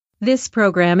This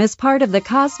program is part of the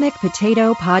Cosmic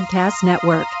Potato Podcast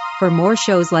Network. For more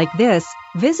shows like this,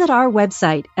 visit our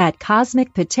website at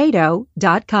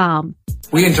cosmicpotato.com.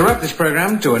 We interrupt this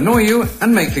program to annoy you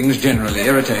and make things generally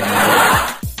irritating.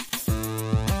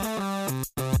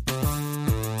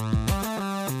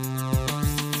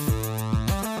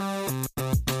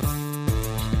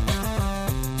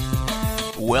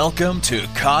 Welcome to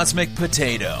Cosmic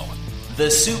Potato, the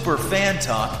Super Fan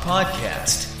Talk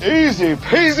podcast. Easy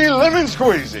peasy lemon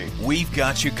squeezy. We've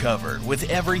got you covered with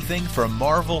everything from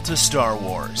Marvel to Star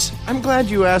Wars. I'm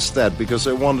glad you asked that because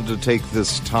I wanted to take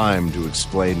this time to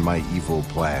explain my evil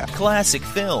plan. Classic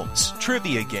films,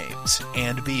 trivia games,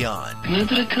 and beyond. Come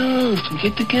into the coast and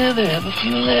get together, have a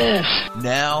few laughs.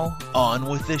 Now, on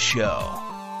with the show.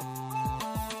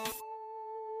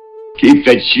 Keep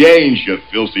the change, you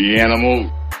filthy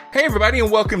animal. Hey everybody, and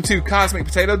welcome to Cosmic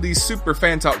Potato, the Super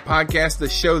Fan Talk podcast, the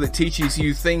show that teaches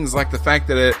you things like the fact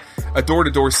that a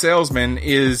door-to-door salesman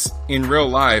is, in real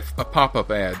life, a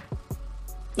pop-up ad.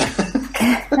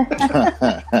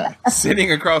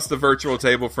 Sitting across the virtual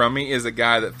table from me is a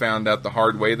guy that found out the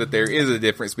hard way that there is a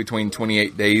difference between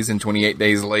 28 days and 28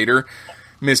 days later.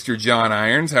 Mr. John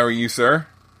Irons, how are you, sir?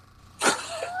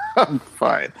 I'm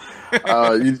fine.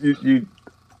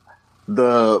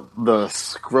 The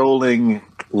scrolling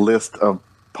list of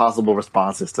possible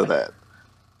responses to that,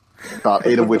 about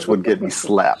 8 of which would get me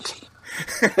slapped.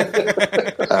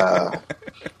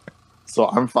 So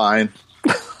I'm fine.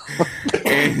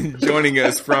 And joining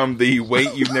us from the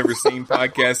Wait You've Never Seen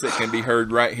podcast that can be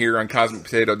heard right here on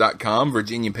CosmicPotato.com,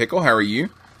 Virginia Pickle, how are you?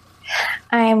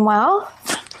 I am well.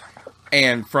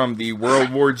 And from the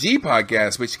World War G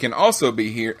podcast, which can also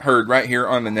be heard right here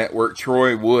on the network,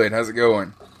 Troy Wood, how's it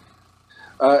going?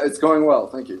 It's going well,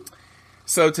 thank you.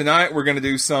 So tonight we're going to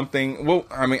do something, well,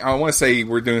 I mean, I want to say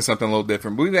we're doing something a little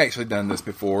different, but we've actually done this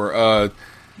before. A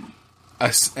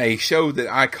show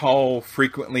that I call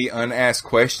Frequently Unasked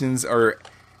Questions, or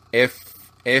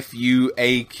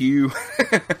FUAQ.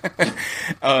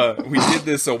 We did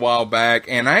this a while back,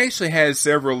 and I actually had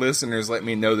several listeners let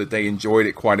me know that they enjoyed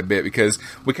it quite a bit, because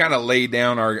we kind of laid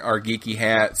down our geeky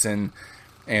hats and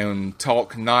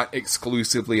talk not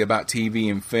exclusively about TV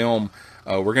and film.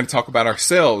 We're going to talk about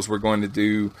ourselves. We're going to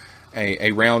do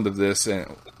a round of this.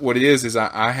 And what it is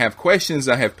I have questions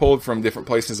I have pulled from different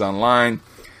places online.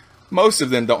 Most of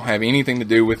them don't have anything to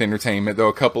do with entertainment, though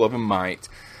a couple of them might.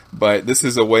 But this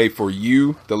is a way for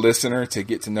you, the listener, to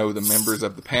get to know the members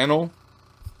of the panel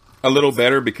a little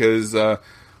better, because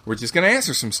we're just going to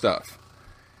answer some stuff.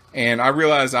 And I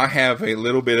realize I have a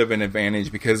little bit of an advantage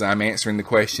because I'm answering the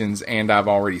questions and I've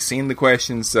already seen the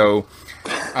questions, so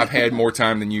I've had more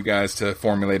time than you guys to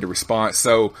formulate a response.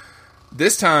 So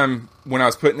this time, when I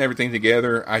was putting everything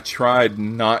together, I tried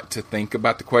not to think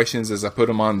about the questions as I put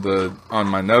them on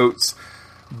my notes.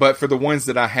 But for the ones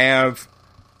that I have,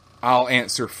 I'll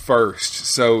answer first,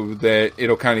 so that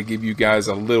it'll kind of give you guys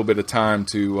a little bit of time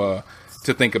to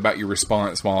think about your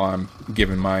response while I'm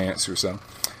giving my answer. So.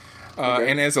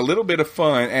 And as a little bit of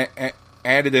fun,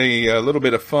 added a little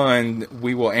bit of fun,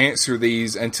 we will answer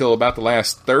these until about the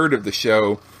last third of the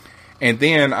show. And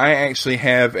then I actually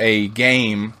have a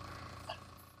game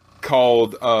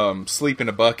called Sleep in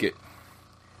a Bucket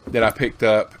that I picked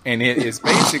up. And it is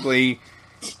basically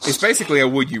a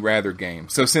Would You Rather game.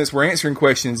 So since we're answering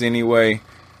questions anyway,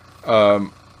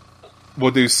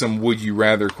 we'll do some Would You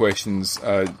Rather questions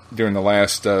during the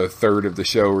last third of the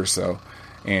show or so.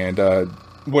 And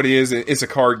what it is, it's a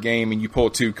card game, and you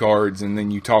pull 2 cards, and then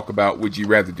you talk about would you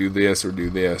rather do this or do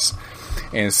this.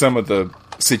 And some of the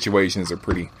situations are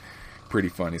pretty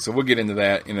funny. So we'll get into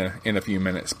that in a few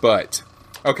minutes. But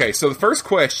okay, so the first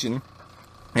question,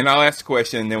 and I'll ask the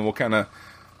question, and then we'll kind of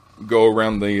go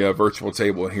around the virtual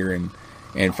table here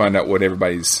and find out what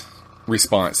everybody's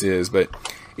response is. But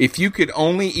if you could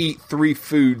only eat 3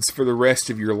 foods for the rest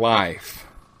of your life,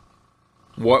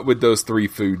 what would those 3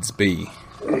 foods be?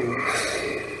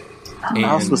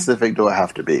 How specific do I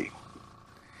have to be?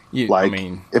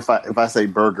 If I say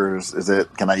burgers,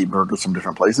 can I eat burgers from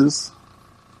different places?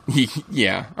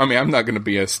 Yeah. I mean, I'm not going to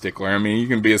be a stickler. I mean, you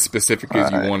can be as specific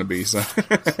as you want to be. So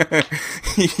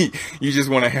you just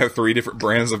want to have 3 different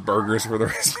brands of burgers for the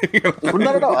rest of your life.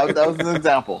 No. That was an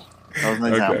example.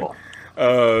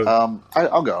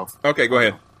 I'll go. Okay, go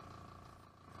ahead.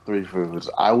 3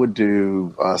 foods. I would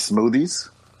do smoothies,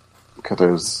 because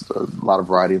there's a lot of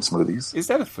variety in smoothies. Is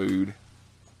that a food?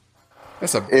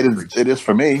 That's a beverage. It is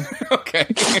for me. Okay.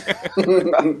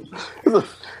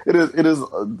 It is.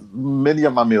 Many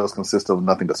of my meals consist of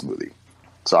nothing but smoothie,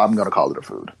 so I'm going to call it a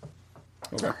food.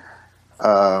 Okay.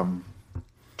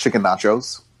 Chicken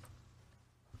nachos,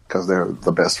 because they're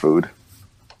the best food.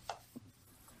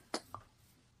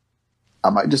 I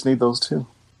might just need those too.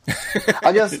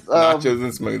 I guess nachos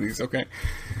and smoothies. Okay.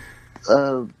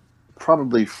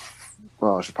 Probably.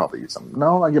 Well, I should probably eat some.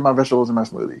 No, I get my vegetables in my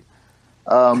smoothie.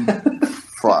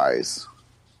 Fries.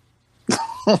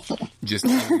 Just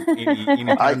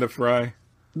any kind of fry.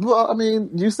 Well, I mean,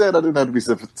 you said I didn't have to be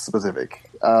specific.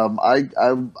 Because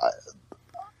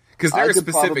there are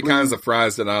specific kinds of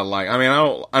fries that I like. I mean,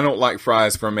 I don't like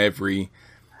fries from every.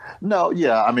 No,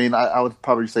 yeah. I mean, I would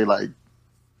probably say like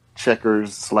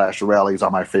Checkers / Rallies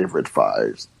are my favorite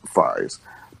fries.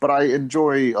 But I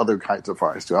enjoy other kinds of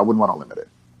fries too. I wouldn't want to limit it.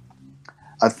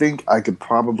 I think I could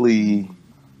probably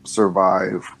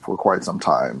survive for quite some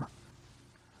time.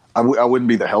 I wouldn't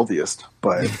be the healthiest,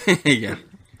 but yeah,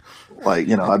 like,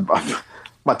 you know,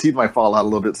 my teeth might fall out a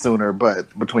little bit sooner.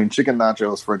 But between chicken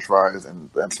nachos, French fries, and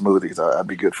smoothies, I'd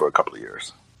be good for a couple of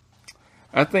years.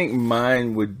 I think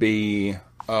mine would be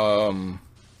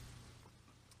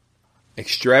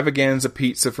extravaganza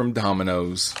pizza from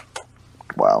Domino's.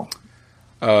 Wow.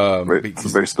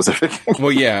 Very specific.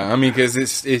 Well, yeah, I mean, because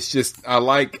it's just I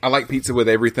like pizza with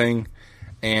everything,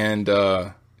 and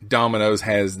Domino's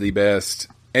has the best.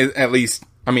 At least,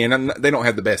 I mean, they don't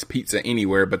have the best pizza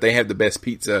anywhere, but they have the best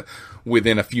pizza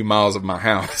within a few miles of my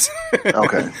house.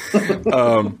 Okay.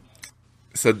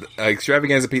 So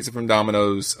extravaganza pizza from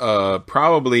Domino's,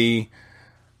 probably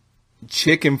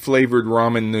chicken flavored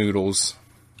ramen noodles,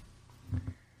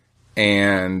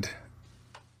 and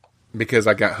because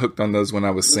I got hooked on those when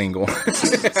I was single,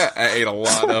 I ate a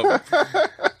lot of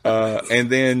them. And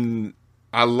then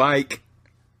I like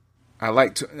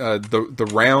the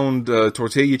round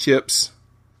tortilla chips,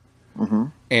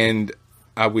 and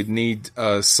I would need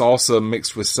salsa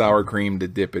mixed with sour cream to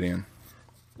dip it in.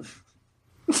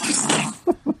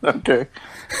 Okay.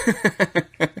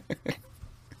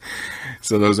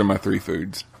 So those are my three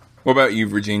foods. What about you,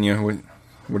 Virginia? What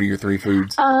are your three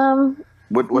foods?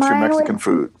 What's your Mexican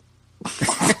food?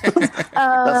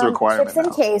 That's a requirement. Chips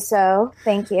and queso.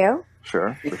 Thank you.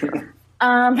 Sure.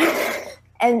 And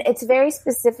it's very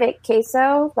specific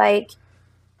queso. Like,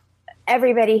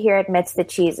 everybody here admits the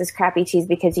cheese is crappy cheese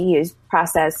because you use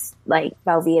processed, like,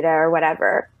 Velveeta or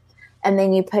whatever. And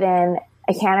then you put in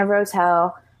a can of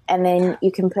Rotel, and then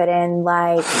you can put in,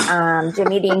 like,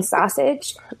 Jimmy Dean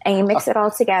sausage, and you mix it all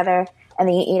together, and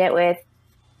then you eat it with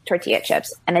tortilla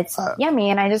chips. And it's yummy,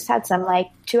 and I just had some,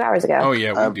 like, 2 hours ago. Oh,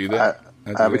 yeah, we do that.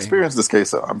 I've experienced this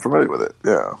queso. I'm familiar with it,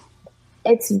 yeah.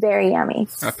 It's very yummy.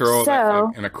 I throw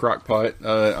that in a crock pot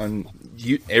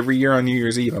every year on New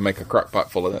Year's Eve. I make a crock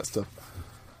pot full of that stuff.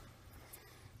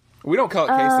 We don't call it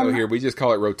queso here. We just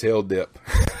call it Rotel dip.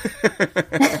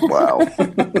 Wow.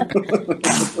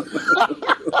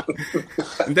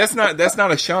 That's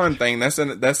not a Sean thing. That's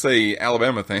a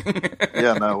Alabama thing.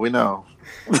 Yeah, no, we know.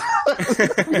 We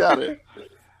got it.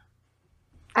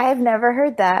 I have never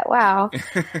heard that. Wow.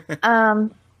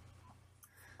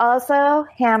 Also,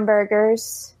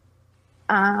 hamburgers.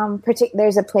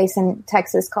 There's a place in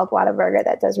Texas called Whataburger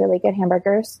that does really good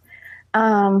hamburgers.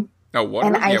 Whataburger?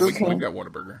 Yeah, we cream. got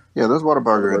Whataburger. Yeah, there's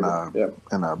Whataburger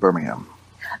in Birmingham.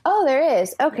 Oh, there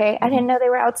is. Okay, I didn't know they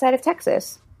were outside of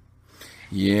Texas.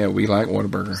 Yeah, we like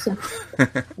Whataburger. So,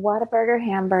 Whataburger,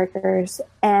 hamburgers,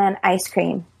 and ice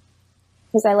cream.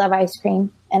 Because I love ice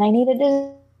cream, and I need a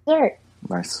dessert.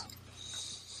 Nice.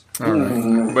 All right.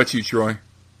 What about you, Troy?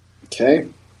 Okay.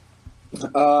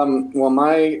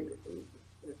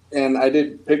 And I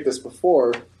did pick this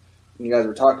before when you guys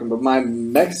were talking, but my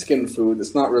Mexican food,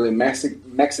 it's not really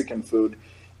Mexican food,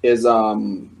 is a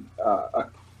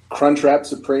Crunchwrap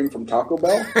Supreme from Taco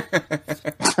Bell.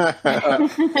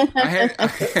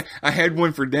 I had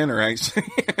one for dinner, actually.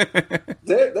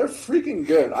 They're freaking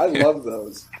good. I love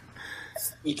those.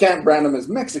 You can't brand them as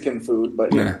Mexican food,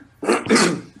 but yeah.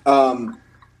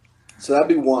 So that'd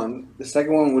be one. The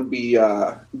second one would be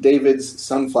David's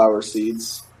sunflower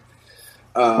seeds.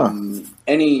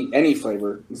 Any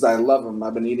flavor, because I love them.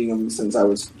 I've been eating them since I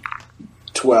was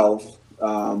 12.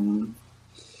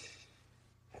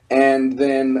 And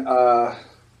then a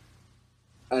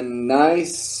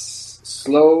nice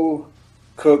slow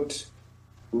cooked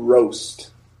roast,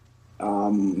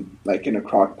 like in a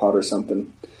crock pot or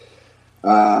something.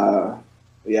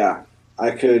 Yeah,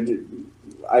 I could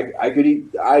eat.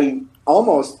 I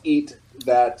almost eat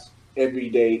that every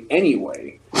day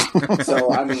anyway.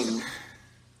 So I mean,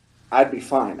 I'd be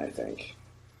fine, I think.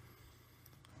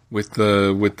 With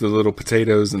the little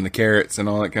potatoes and the carrots and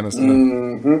all that kind of stuff.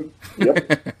 Mm-hmm.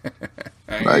 Yep.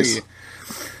 Nice.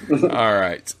 All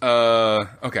right.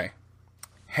 Okay.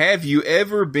 Have you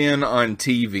ever been on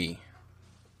TV?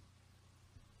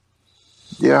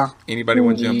 Yeah. Anybody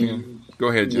want to jump in? Go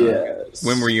ahead, John. Yes.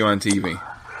 When were you on TV?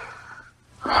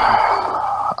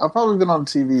 I've probably been on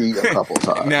TV a couple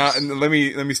times. Now, let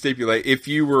me stipulate: if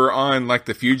you were on like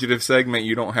the Fugitive segment,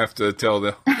 you don't have to tell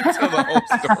the whole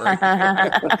story.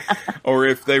 Or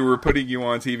if they were putting you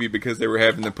on TV because they were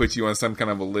having to put you on some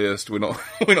kind of a list, we don't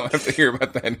have to hear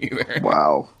about that either.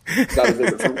 Wow, got a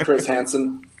visit from Chris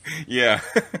Hansen. Yeah.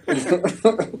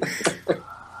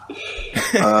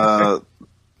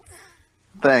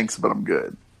 Thanks, but I'm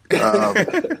good.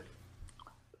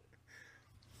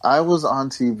 I was on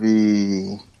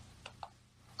TV.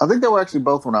 I think they were actually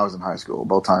both when I was in high school.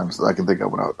 Both times that I can think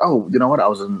of when I was. Oh, you know what? I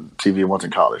was in TV once in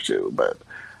college too. But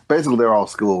basically, they're all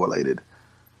school related.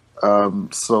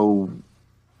 So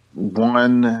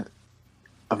one,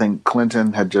 I think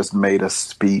Clinton had just made a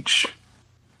speech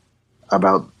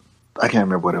about. I can't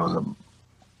remember what it was.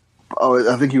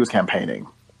 I think he was campaigning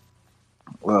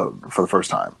for the first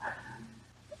time.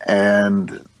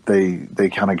 And they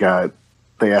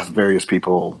asked various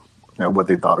people, what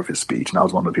they thought of his speech, and I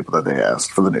was one of the people that they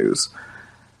asked for the news.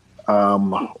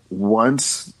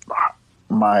 Once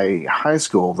my high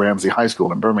school, Ramsey High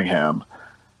School in Birmingham,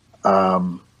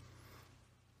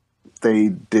 they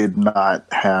did not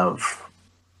have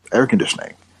air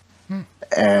conditioning,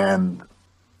 and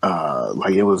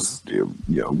it was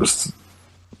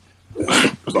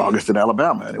August in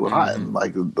Alabama, and it was hot, and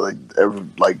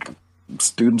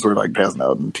students were passing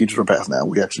out and teachers were passing out.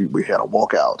 We had a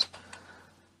walkout.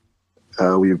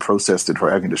 We protested for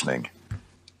air conditioning.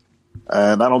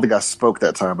 And I don't think I spoke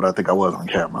that time, but I think I was on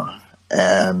camera.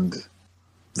 And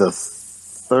the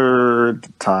third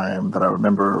time that I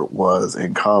remember was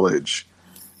in college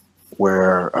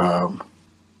where,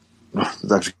 it's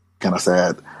actually kind of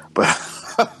sad, but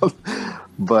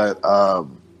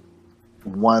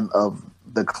one of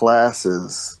the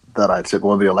classes that I took,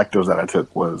 one of the electives that I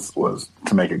took was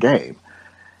to make a game.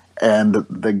 And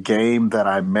the game that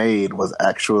I made was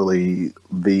actually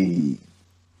the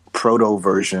proto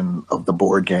version of the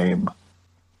board game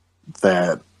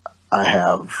that I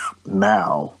have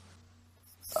now.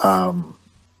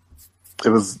 It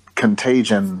was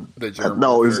Contagion.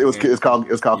 No, it's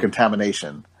called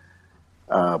Contamination.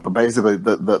 But basically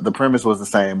the premise was the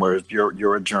same, whereas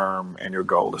you're a germ and your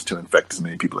goal is to infect as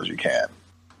many people as you can.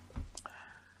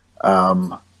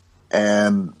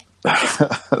 And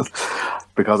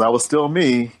because I was still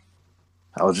me,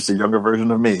 I was just a younger version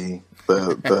of me.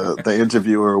 The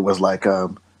interviewer was like,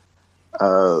 so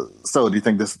do you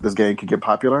think this game could get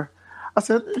popular? I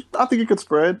said, I think it could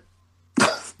spread.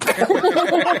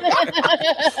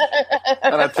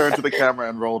 And I turned to the camera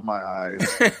and rolled my eyes.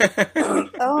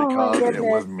 Because it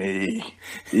was me.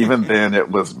 Even then, it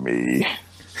was me.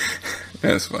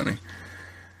 That's funny.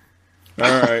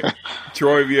 All right.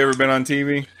 Troy, have you ever been on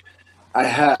TV? I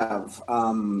have.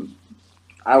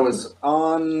 I was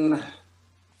on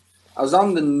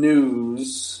the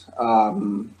news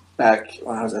back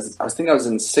when I think I was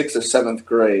in 6th or 7th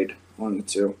grade, one of the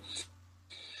two.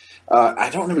 I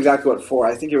don't remember exactly what for.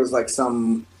 I think it was like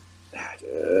some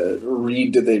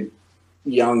read to the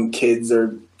young kids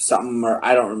or something, or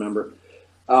I don't remember.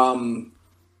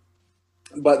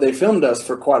 But they filmed us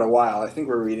for quite a while. I think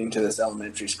we're reading to this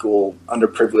elementary school,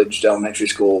 underprivileged elementary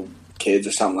school kids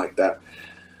or something like that.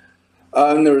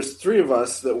 And there was 3 of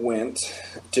us that went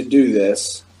to do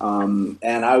this. And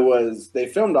they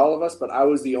filmed all of us, but I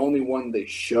was the only one they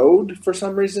showed for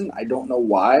some reason. I don't know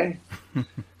why.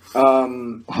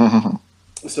 So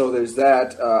there's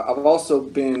that. I've also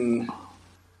been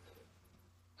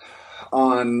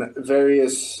on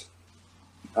various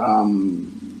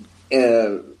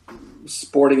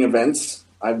sporting events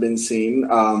I've been seen.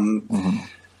 I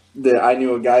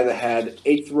knew a guy that had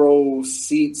 8th row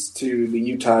seats to the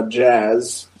Utah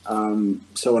Jazz.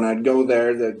 So when I'd go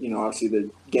there, obviously the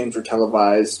games were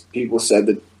televised. People said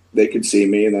that they could see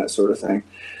me and that sort of thing.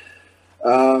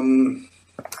 And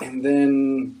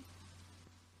then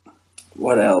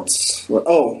what else?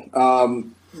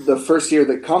 The first year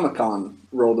that Comic-Con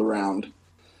rolled around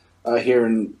here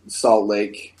in Salt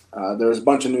Lake, there was a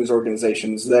bunch of news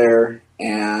organizations there,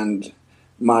 and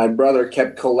my brother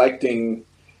kept collecting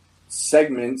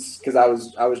segments because I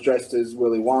was dressed as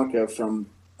Willy Wonka from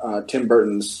Tim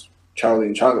Burton's Charlie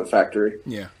and Chocolate Factory.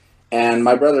 Yeah. And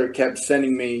my brother kept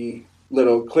sending me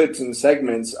little clips and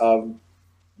segments of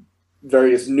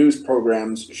various news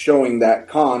programs showing that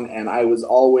con, and I was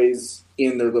always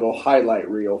in their little highlight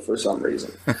reel for some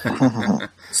reason.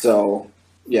 So,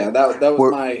 yeah, that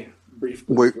was my brief.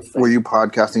 Were you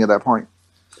podcasting at that point?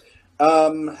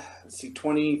 Let's see,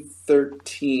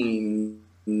 2013.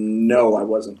 No, I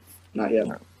wasn't. Not yet.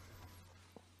 I'm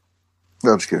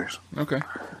just curious. Okay.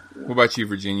 What about you,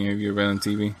 Virginia? Have you ever been on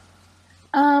TV?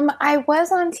 I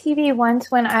was on TV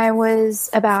once when I was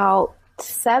about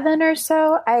 7 or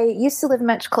so. I used to live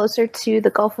much closer to the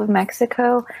Gulf of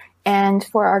Mexico, and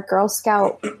for our Girl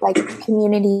Scout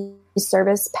community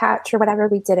service patch or whatever,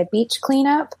 we did a beach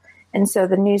cleanup. And so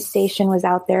the news station was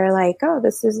out there like, oh,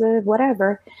 this is a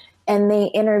whatever. And they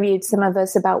interviewed some of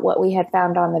us about what we had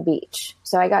found on the beach.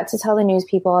 So I got to tell the news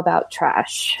people about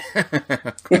trash.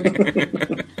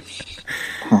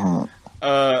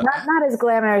 Not as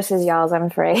glamorous as y'all's, I'm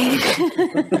afraid.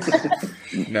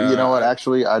 No. You know what?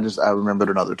 Actually, I remembered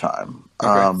another time.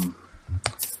 Okay.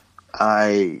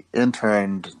 I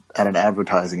interned at an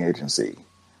advertising agency.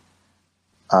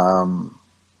 My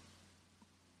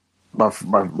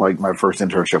first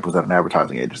internship was at an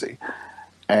advertising agency,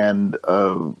 and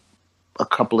a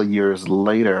couple of years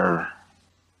later,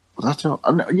 I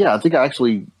think I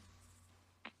actually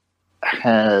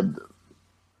had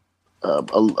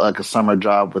a summer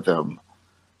job with them,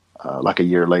 like a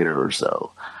year later or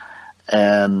so,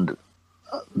 and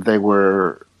they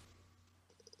were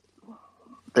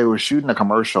shooting a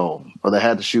commercial, or they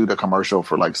had to shoot a commercial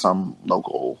for like some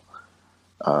local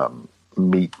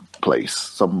meat place,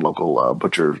 some local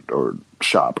butcher or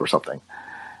shop or something.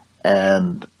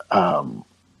 And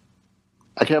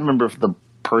I can't remember if the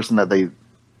person that they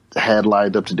had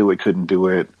lined up to do it couldn't do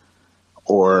it,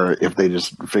 or if they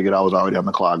just figured I was already on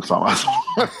the clock, so I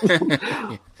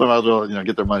might as well,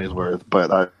 get their money's worth.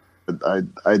 But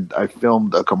I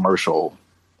filmed a commercial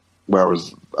where I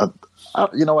was,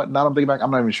 you know what? Now I'm thinking back, I'm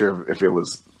not even sure if it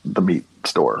was the meat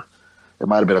store. It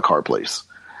might have been a car place.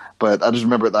 But I just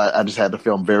remember that I just had to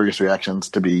film various reactions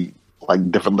to be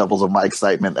like different levels of my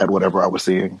excitement at whatever I was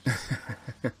seeing.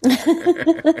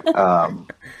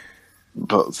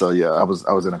 So yeah, I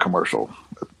was in a commercial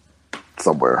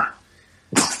somewhere.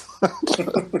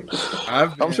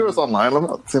 I'm sure it's online.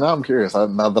 See, now I'm curious.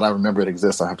 Now that I remember it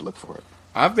exists, I have to look for it.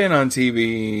 I've been on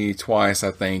TV twice,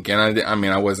 I think, and I mean,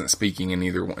 I wasn't speaking in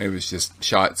either one. It was just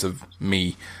shots of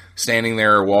me standing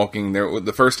there or walking there.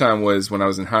 The first time was when I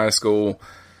was in high school.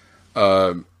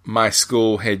 My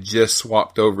school had just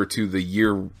swapped over to the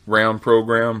year-round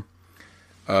program,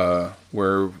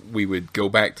 where we would go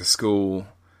back to school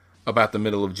about the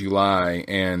middle of July,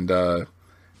 and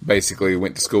basically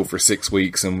went to school for 6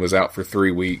 weeks and was out for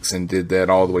 3 weeks and did that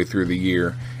all the way through the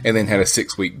year, and then had a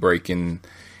 6-week break in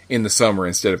the summer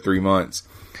instead of 3 months.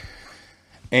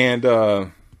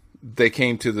 And they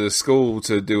came to the school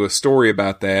to do a story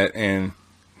about that, and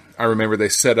I remember they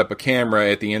set up a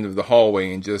camera at the end of the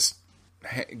hallway and just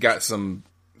got some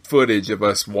footage of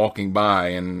us walking by,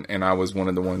 and I was one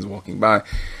of the ones walking by.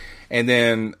 And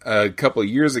then a couple of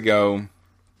years ago,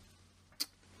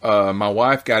 my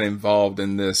wife got involved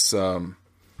in this.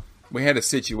 We had a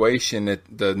situation at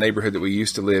the neighborhood that we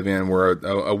used to live in where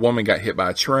a woman got hit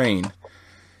by a train,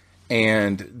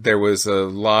 and there was a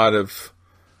lot of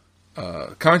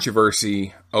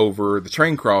controversy over the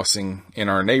train crossing in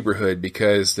our neighborhood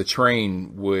because the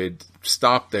train would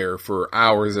stop there for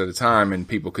hours at a time and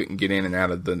people couldn't get in and out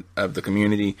of the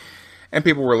community, and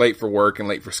people were late for work and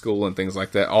late for school and things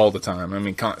like that all the time. I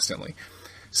mean, constantly.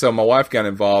 So my wife got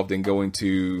involved in going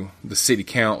to the city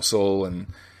council and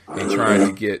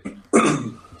trying to get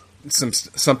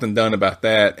something done about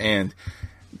that, and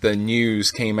the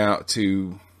news came out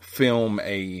to film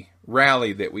a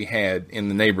rally that we had in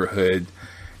the neighborhood,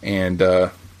 and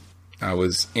I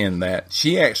was in that.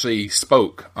 She actually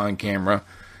spoke on camera.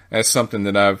 That's something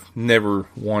that I've never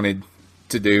wanted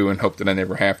to do and hope that I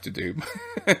never have to do.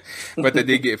 But they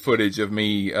did get footage of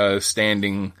me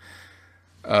standing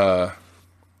around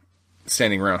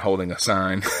holding a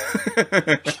sign.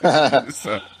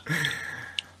 So,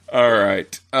 all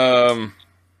right.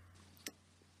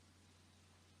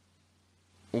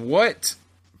 What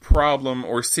problem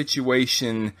or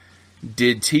situation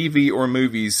did TV or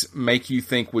movies make you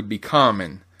think would be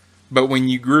common, but when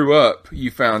you grew up, you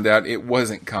found out it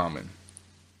wasn't common?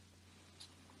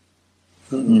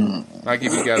 I'll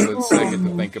give you guys a second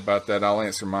to think about that. I'll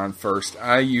answer mine first.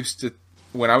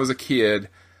 When I was a kid,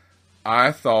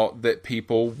 I thought that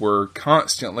people were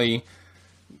constantly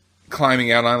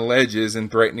climbing out on ledges and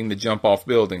threatening to jump off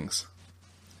buildings.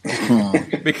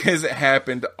 Because it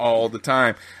happened all the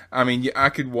time. I mean, I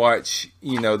could watch,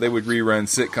 they would rerun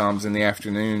sitcoms in the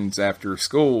afternoons after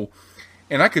school,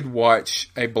 and I could watch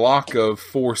a block of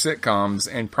 4 sitcoms,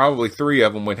 and probably 3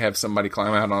 of them would have somebody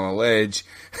climb out on a ledge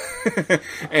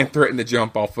and threaten to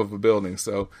jump off of a building.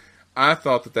 So I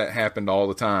thought that happened all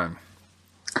the time,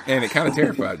 and it kind of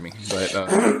terrified me. But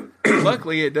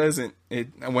luckily, it doesn't.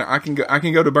 I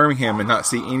can go to Birmingham and not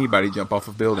see anybody jump off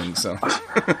of buildings. So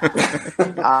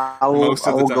I'll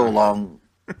go along.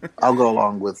 I'll go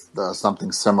along with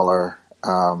something similar.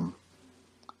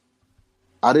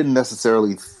 I didn't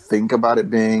necessarily think about it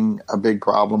being a big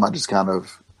problem. I just kind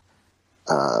of,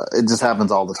 it just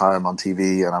happens all the time on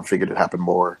TV, and I figured it happened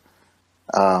more.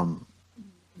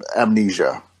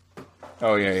 Amnesia.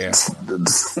 Oh, yeah.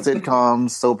 Sitcoms,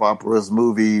 soap operas,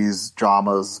 movies,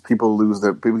 dramas. People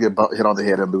get hit on the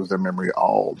head and lose their memory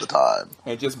all the time.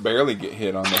 And just barely get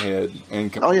hit on the head.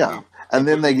 And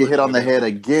then they get hit on the head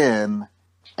again,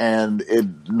 and it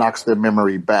knocks their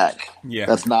memory back. Yeah.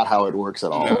 That's not how it works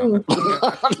at all.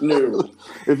 No.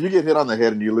 If you get hit on the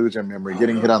head and you lose your memory,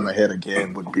 getting hit on the head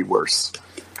again would be worse.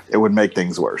 It would make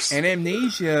things worse. And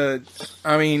amnesia,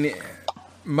 I mean,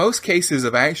 most cases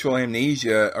of actual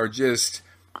amnesia are just,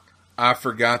 I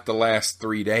forgot the last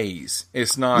 3 days.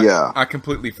 It's not, I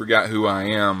completely forgot who I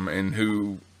am and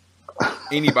who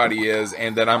anybody is,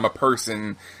 and that I'm a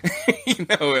person,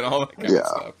 and all that kind of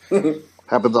stuff.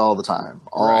 Happens all the time.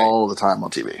 All the time on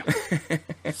TV.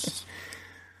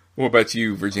 What about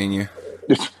you, Virginia?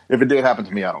 If it did happen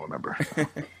to me, I don't remember.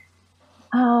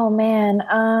 Oh, man.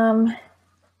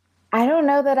 I don't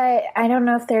know that I don't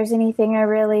know if there's anything I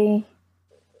really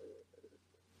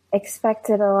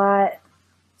expected a lot.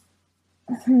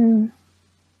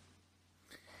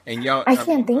 And y'all, I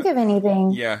can't think of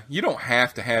anything. Yeah, you don't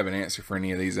have to have an answer for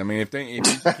any of these. I mean,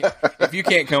 if you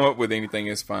can't come up with anything,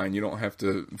 it's fine. You don't have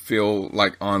to feel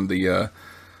like on the,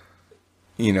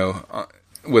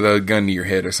 with a gun to your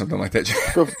head or something like that.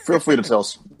 Feel free to tell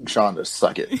Sean to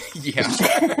suck it. Yeah,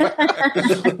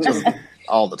 just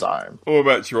all the time. What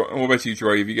about you,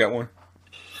 Troy? Have you got one?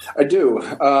 I do.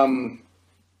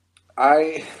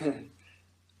 I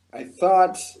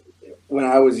thought when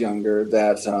I was younger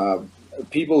that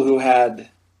people who had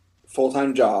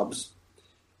full-time jobs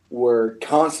were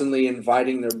constantly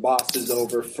inviting their bosses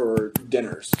over for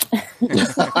dinners.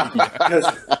 Because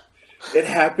it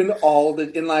happened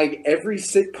in like every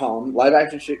sitcom, live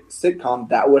action sitcom,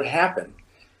 that would happen.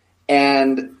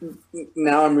 And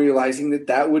now I'm realizing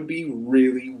that would be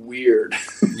really weird.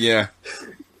 Yeah.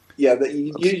 Yeah, that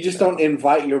you just don't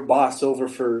invite your boss over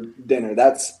for dinner.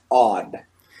 That's odd.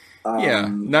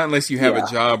 Not unless you have a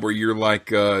job where you're like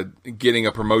getting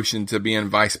a promotion to being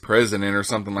vice president or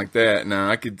something like that. Now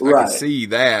I could see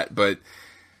that, but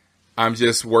I'm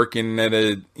just working at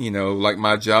like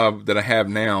my job that I have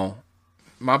now.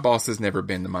 My boss has never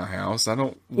been to my house. I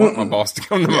don't want my boss to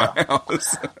come to my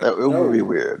house. It would be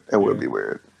weird. It would be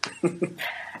weird.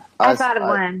 I thought of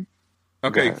one.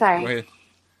 Okay, sorry. Go ahead.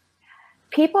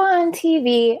 People on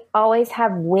TV always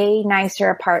have way nicer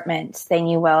apartments than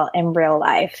you will in real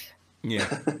life. Yeah.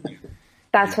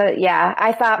 That's what,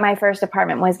 I thought my first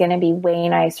apartment was going to be way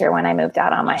nicer when I moved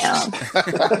out on my own.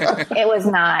 It was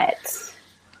not.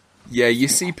 Yeah, you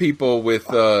see people with,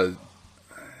 that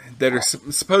are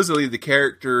supposedly the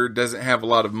character doesn't have a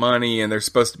lot of money and they're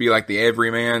supposed to be like the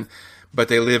everyman, but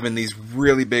they live in these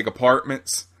really big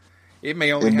apartments. It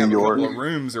may only have a couple of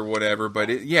rooms or whatever, but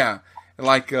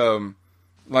like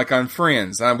on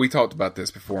Friends, we talked about this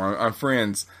before. On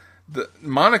Friends,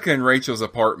 Monica and Rachel's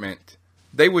apartment,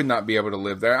 they would not be able to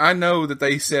live there. I know that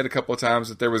they said a couple of times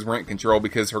that there was rent control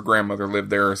because her grandmother lived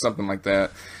there or something like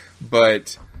that,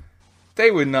 but they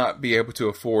would not be able to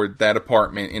afford that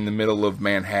apartment in the middle of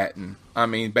Manhattan. I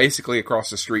mean, basically across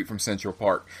the street from Central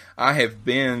Park. I have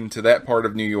been to that part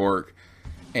of New York,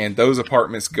 and those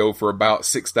apartments go for about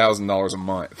 $6,000 a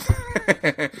month.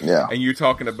 Yeah. And you're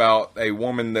talking about a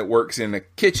woman that works in a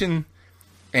kitchen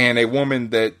and a woman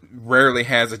that rarely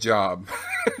has a job.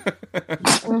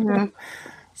 Mm-hmm.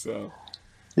 So,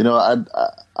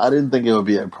 I didn't think it would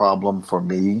be a problem for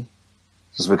me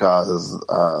just because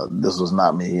this was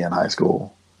not me in high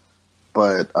school.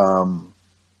 But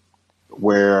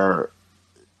where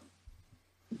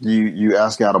you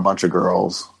ask out a bunch of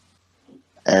girls,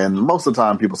 and most of the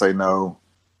time people say no,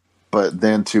 but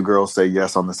then two girls say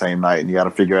yes on the same night, and you got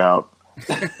to figure out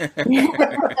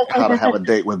how to have a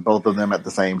date with both of them at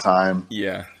the same time.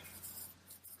 Yeah.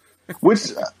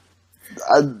 Which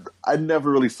I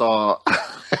never really saw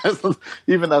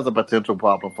even as a potential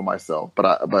problem for myself, but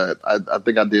I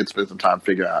think I did spend some time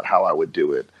figuring out how I would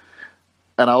do it.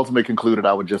 And I ultimately concluded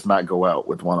I would just not go out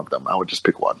with one of them. I would just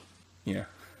pick one. Yeah.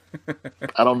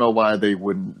 I don't know why they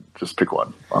wouldn't just pick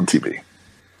one on TV.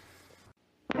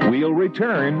 We'll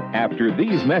return after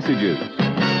these messages.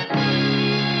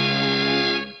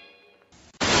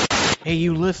 Hey,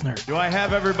 you listener. Do I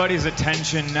have everybody's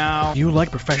attention now? Do you like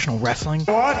professional wrestling?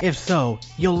 What? If so,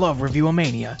 you'll love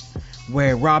Review-O-Mania,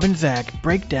 where Rob and Zach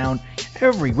break down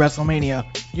every WrestleMania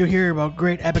You'll hear about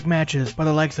great epic matches by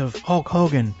the likes of Hulk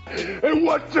Hogan, And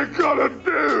what you gonna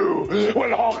do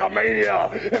when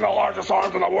Hulkamania and the largest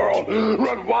arms in the world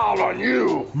run wild on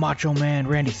you? Macho Man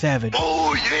Randy Savage,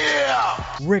 Oh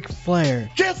yeah! Ric Flair,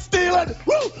 Get stealing,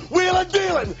 woo, wheeling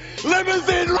dealing,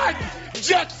 limousine right,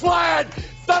 jet flying,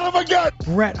 son of a gun!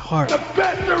 Bret Hart, The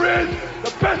best there is,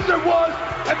 the best there was,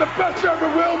 and the best there ever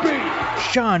will be!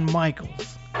 Shawn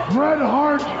Michaels, Bret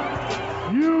Hart,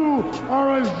 you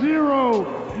are a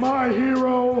zero, my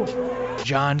hero.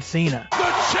 John Cena,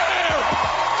 The champ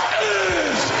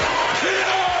is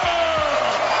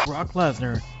here! Brock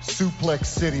Lesnar, Suplex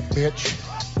City, bitch.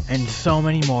 and so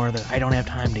many more that I don't have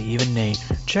time to even name.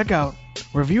 Check out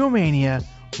Reviewmania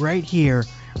right here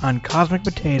on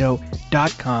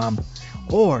CosmicPotato.com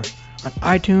or on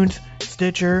iTunes,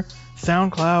 Stitcher,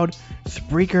 SoundCloud,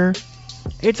 Spreaker.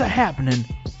 It's a happening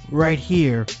right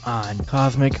here on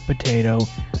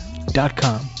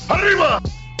CosmicPotato.com. Arriba!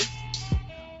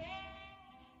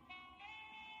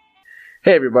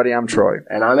 Hey everybody, I'm Troy.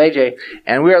 And I'm AJ.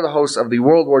 And we are the hosts of the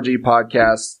World War G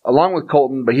podcast, along with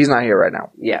Colton, but he's not here right now.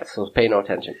 Yeah, so pay no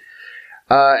attention.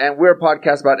 And we're a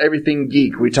podcast about everything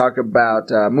geek. We talk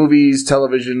about movies,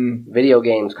 television, video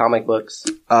games, comic books.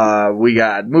 We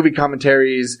got movie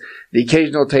commentaries, the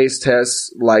occasional taste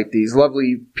tests, like these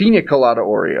lovely pina colada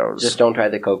Oreos. Just don't try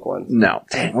the Coke ones. No.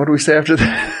 Dang, what do we say after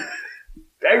that?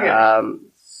 Dang it.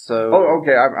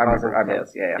 Okay, I remember.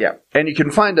 Yeah. And you can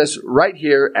find us right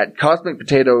here at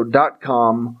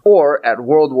CosmicPotato.com or at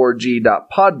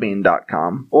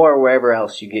WorldWarG.podbean.com. Or wherever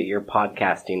else you get your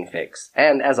podcasting fix.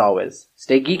 And as always,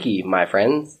 stay geeky, my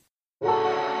friends.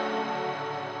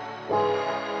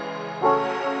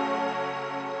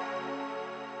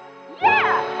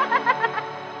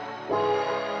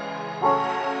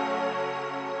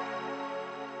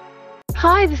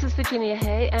 Hi, this is Virginia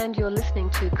Hay, and you're listening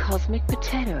to Cosmic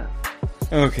Potato.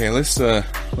 Okay, let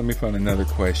me find another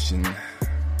question.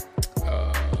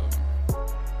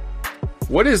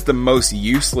 What is the most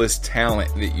useless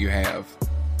talent that you have?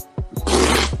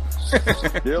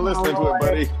 You're listening to it,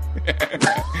 buddy.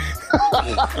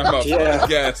 I'm a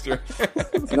podcaster.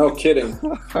 No kidding.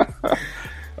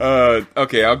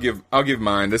 Okay, I'll give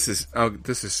mine. This is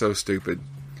so stupid.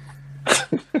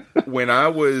 When I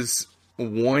was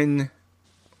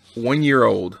 1 year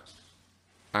old,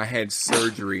 I had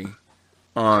surgery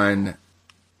on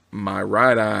my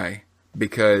right eye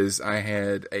because I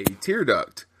had a tear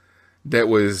duct that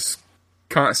was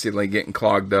constantly getting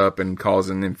clogged up and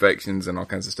causing infections and all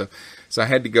kinds of stuff. So I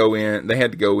had to go in. They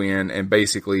had to go in and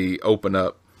basically open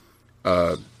up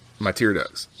my tear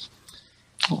ducts.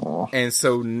 Aww. And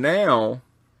so now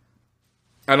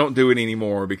I don't do it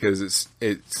anymore because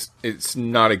it's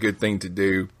not a good thing to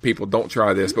do. People, don't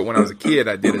try this. But when I was a kid,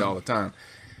 I did it all the time.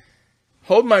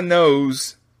 Hold my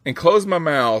nose and close my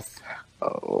mouth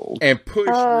and push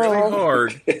really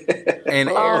hard, and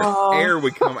air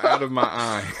would come out of my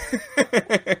eye.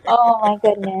 Oh my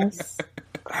goodness.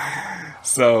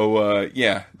 So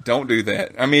yeah, don't do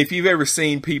that. I mean, if you've ever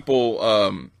seen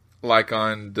people like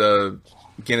on the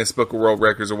Guinness Book of World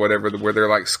Records or whatever, where they're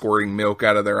like squirting milk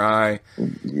out of their eye,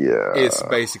 yeah, it's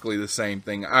basically the same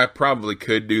thing. I probably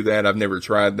could do that. I've never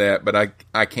tried that, but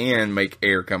I can make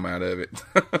air come out of it.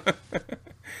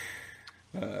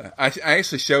 I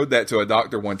actually showed that to a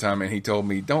doctor one time, and he told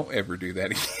me, "Don't ever do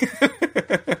that again."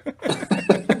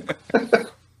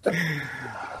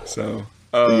 So,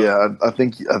 yeah, I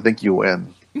think you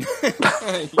win. Yeah,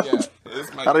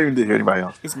 I don't even hear anybody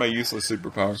else. It's my useless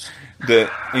superpower. Do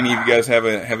any of you guys have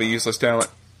a useless talent?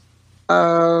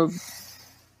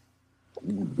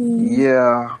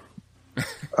 Yeah,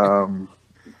 a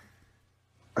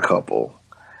couple.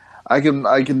 I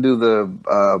can do the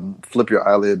flip your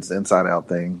eyelids inside out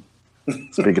thing.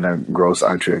 Speaking of gross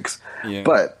eye tricks, yeah.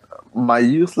 But my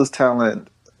useless talent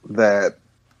that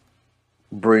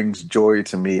brings joy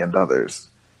to me and others.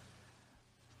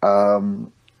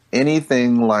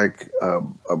 Anything like a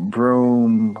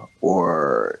broom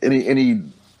or any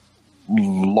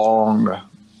long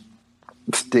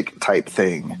stick type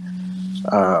thing,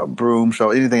 broom,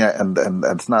 shovel, anything, and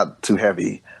it's not too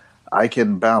heavy. I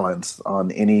can balance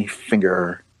on any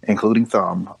finger, including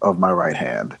thumb, of my right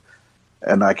hand,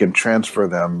 and I can transfer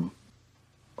them.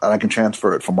 And I can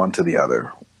transfer it from one to the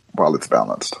other while it's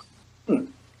balanced.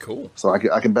 Cool. So I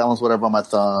can balance whatever on my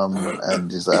thumb,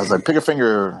 and just as I pick a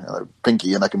finger,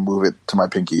 pinky, and I can move it to my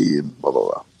pinky, and blah blah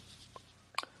blah.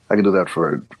 I can do that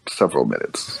for several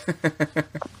minutes.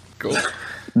 Cool.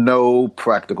 No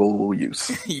practical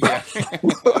use. Yeah.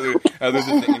 other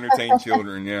than to entertain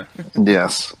children, yeah.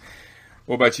 Yes.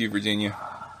 What about you,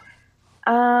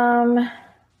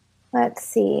 Let's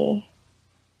see.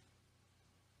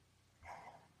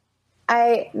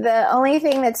 The only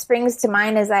thing that springs to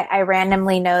mind is I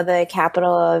randomly know the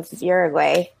capital of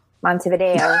Uruguay,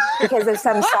 Montevideo, because of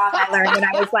some song I learned when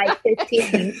I was like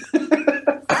 15.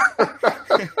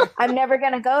 I'm never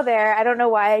going to go there. I don't know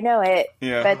why I know it,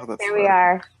 but there we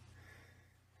are.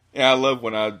 Yeah, I love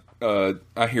when I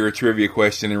hear a trivia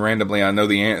question and randomly I know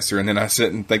the answer, and then I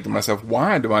sit and think to myself,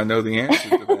 why do I know the answer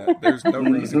to that? There's no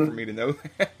reason for me to know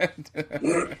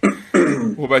that.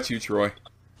 What about you, Troy?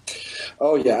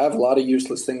 Oh, yeah, I have a lot of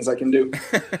useless things I can do.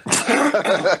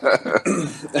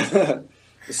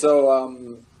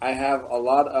 So I have a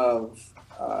lot of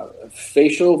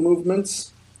facial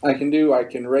movements I can do. I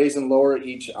can raise and lower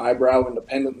each eyebrow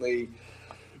independently,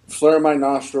 flare my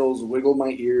nostrils, wiggle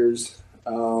my ears.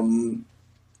 And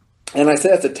I say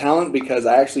that's a talent because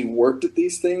I actually worked at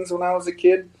these things when I was a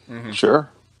kid. Mm-hmm. Sure.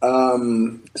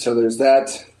 So there's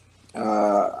that.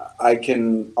 I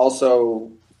can also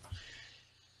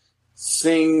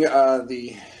sing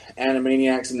the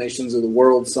Animaniacs and Nations of the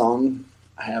World song.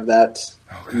 I have that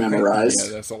memorized.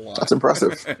 Yeah, that's a lot. That's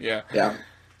impressive. Yeah.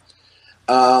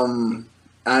 I'm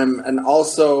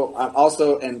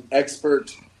also an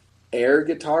expert air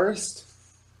guitarist.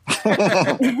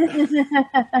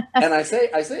 And I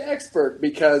say expert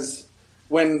because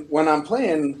when I'm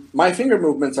playing, my finger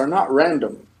movements are not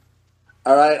random.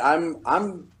 All right,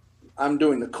 I'm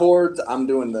doing the chords, I'm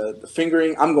doing the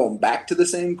fingering, I'm going back to the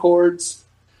same chords.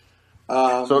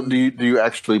 So do you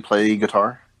actually play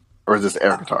guitar, or is this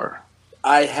air guitar?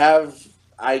 I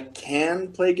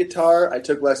can play guitar. I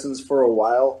took lessons for a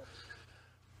while.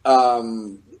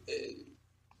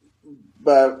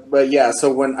 But yeah,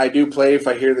 so when I do play, if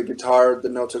I hear the guitar, the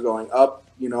notes are going up,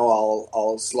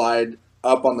 I'll slide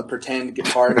up on the pretend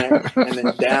guitar neck and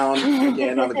then down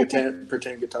again on the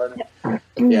pretend guitar neck.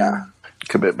 Yeah.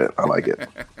 Commitment. I like it.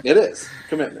 It is.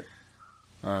 Commitment.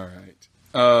 All right.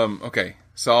 Okay.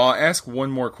 So I'll ask one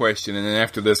more question, and then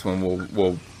after this one,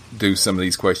 we'll do some of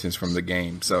these questions from the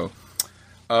game. So,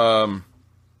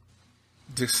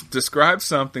 describe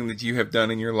something that you have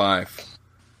done in your life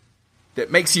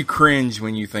that makes you cringe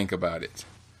when you think about it.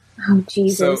 Oh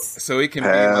Jesus! So it can be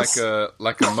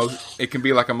it can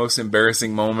be like a most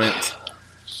embarrassing moment,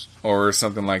 or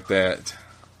something like that.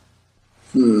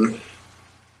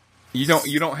 You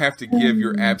don't have to give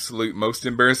your absolute most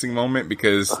embarrassing moment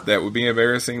because that would be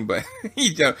embarrassing, but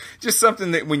just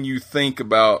something that when you think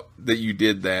about that you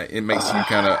did that, it makes you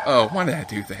kind of, oh, why did I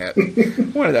do that?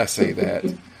 Why did I say that?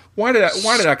 Why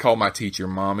did I call my teacher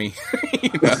mommy?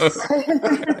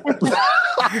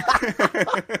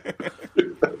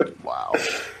 Wow.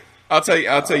 I'll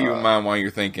tell you mine while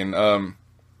you're thinking.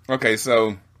 Okay,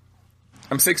 so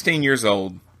I'm 16 years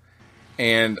old,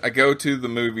 and I go to the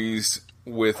movies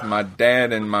with my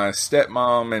dad and my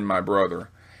stepmom and my brother,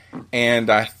 and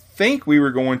I think we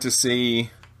were going to see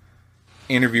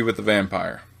Interview with the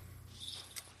Vampire,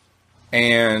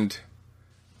 and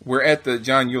we're at the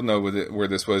John. You'll know where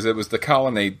this was. It was the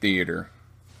Colonnade Theater.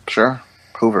 Sure,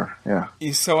 Hoover. Yeah.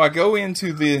 So I go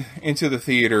into the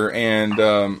theater, and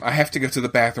I have to go to the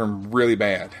bathroom really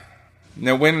bad.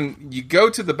 Now, when you go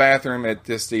to the bathroom at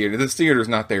this theater's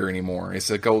not there anymore.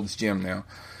 It's a Gold's Gym now.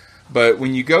 But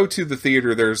when you go to the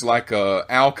theater, there's like a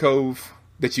alcove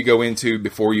that you go into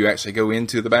before you actually go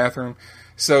into the bathroom.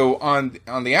 So on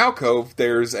the alcove,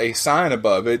 there's a sign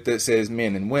above it that says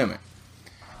men and women.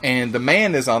 And the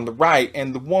man is on the right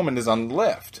and the woman is on the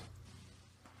left.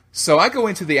 So I go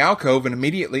into the alcove and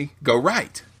immediately go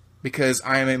right because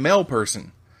I am a male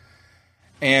person.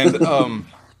 And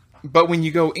but when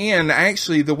you go in,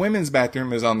 actually the women's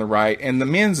bathroom is on the right and the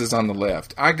men's is on the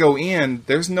left. I go in,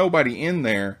 there's nobody in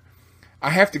there. I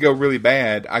have to go really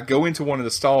bad. I go into one of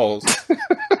the stalls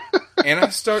and I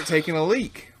start taking a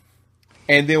leak.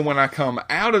 And then when I come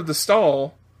out of the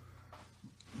stall,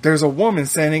 there's a woman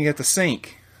standing at the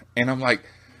sink. And I'm like,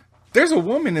 there's a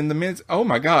woman in the men's. Oh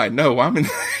my God, no, I'm in,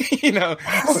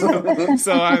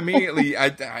 So I immediately, I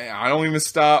don't even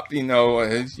stop, I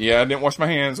didn't wash my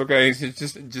hands. Okay.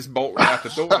 Just bolt right out the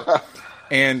door.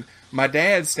 And my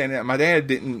dad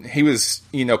he was,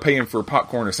 paying for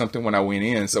popcorn or something when I went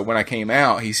in. So when I came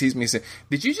out, he sees me and said,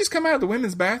 did you just come out of the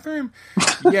women's bathroom?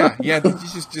 Yeah.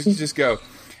 Just go.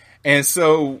 And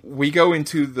so we go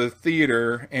into the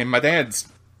theater and my dad's,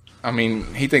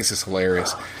 he thinks it's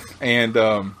hilarious.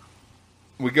 And,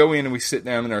 we go in and we sit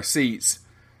down in our seats.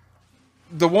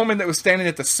 The woman that was standing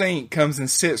at the sink comes and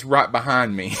sits right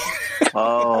behind me.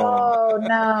 Oh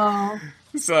no.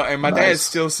 So, and my dad's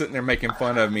still sitting there making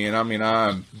fun of me, and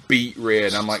I'm beat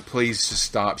red. I'm like, please just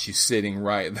stop. She's sitting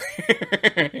right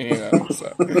there.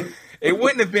 It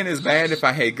wouldn't have been as bad if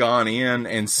I had gone in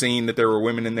and seen that there were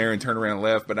women in there and turned around and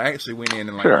left, but I actually went in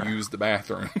and Sure. used the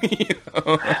bathroom. You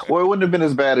know? Well, it wouldn't have been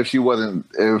as bad if she wasn't.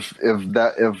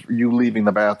 If you leaving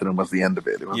the bathroom was the end of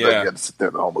it. It was like you had to sit there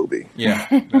the whole movie. Yeah,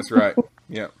 that's right.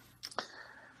 Yeah.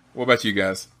 What about you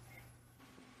guys?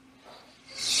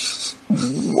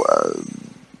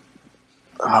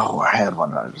 Oh, I had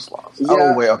one that I just lost. Yeah.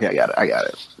 Oh, wait. Okay, I got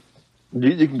it.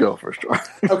 You can go first, Troy.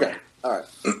 Okay. All right.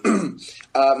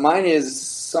 Mine is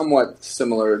somewhat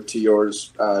similar to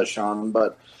yours, Sean,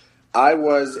 but I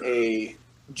was a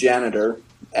janitor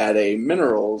at a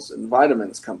minerals and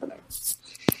vitamins company.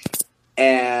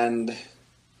 And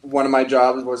one of my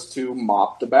jobs was to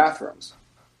mop the bathrooms.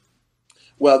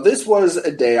 Well, this was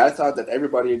a day I thought that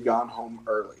everybody had gone home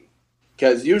early.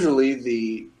 Because usually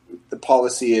the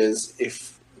policy is,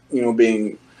 if,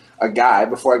 being a guy,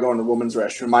 before I go into the woman's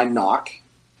restroom, I knock,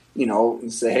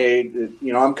 and say, hey,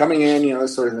 I'm coming in,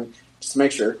 this sort of thing, just to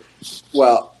make sure.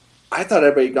 Well, I thought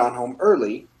everybody had gone home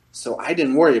early, so I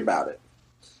didn't worry about it.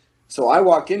 So I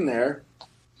walk in there,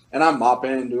 and I'm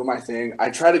mopping and doing my thing. I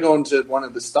try to go into one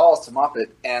of the stalls to mop it,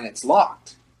 and it's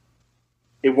locked.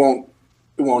 It won't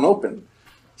open.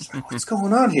 It's like, what's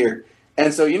going on here?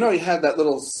 And so, you have that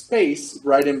little space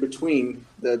right in between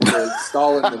the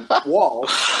stall and the wall.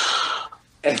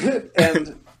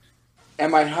 And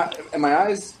my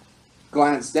eyes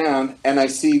glance down, and I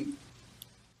see,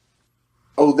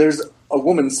 there's a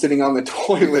woman sitting on the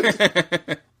toilet.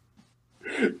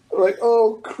 Like,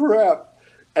 oh, crap.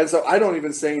 And so I don't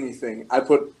even say anything. I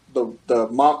put the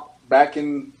mop back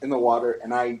in the water,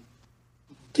 and I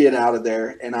get out of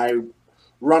there, and I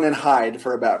run and hide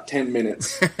for about 10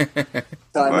 minutes.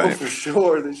 So I know for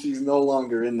sure that she's no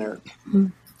longer in there.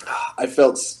 I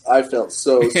felt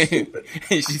so stupid.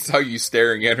 She saw you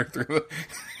staring at her through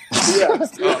Yeah.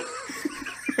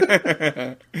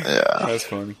 That's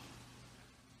funny.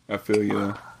 I feel you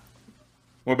though.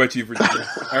 What about you, Virginia?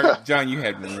 John, you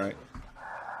had one, right?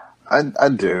 I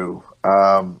do.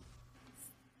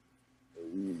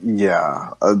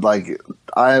 Yeah,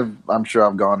 I'm sure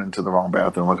I've gone into the wrong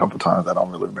bathroom a couple times. I don't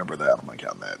really remember that. I'm not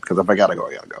counting that because if I gotta go,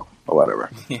 I gotta go. Or whatever.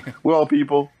 Yeah. We're all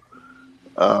people.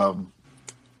 And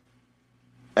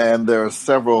there are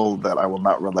several that I will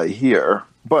not relate here,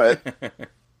 but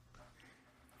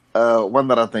one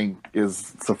that I think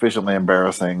is sufficiently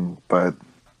embarrassing, but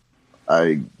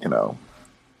I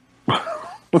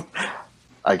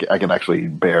can actually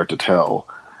bear to tell.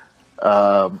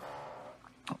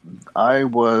 I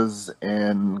was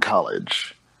in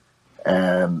college,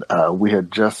 and we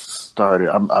had just started.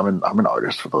 I'm an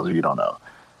artist, for those of you who don't know,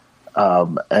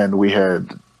 and we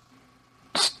had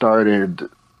started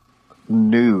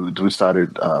nudes. We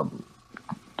started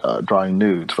drawing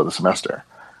nudes for the semester,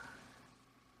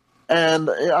 and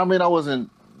I wasn't.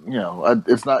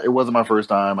 It wasn't my first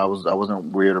time. I wasn't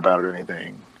weird about it or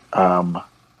anything.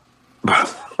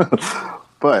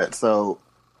 But so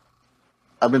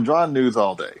I've been drawing nudes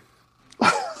all day.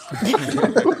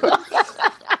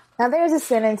 Now there's a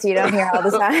sentence you don't hear all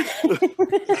the time.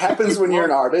 It happens when you're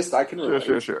an artist. I can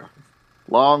relate. Sure.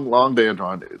 Long day of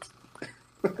drawing nudes.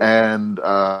 And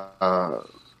I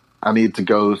need to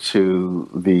go to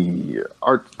the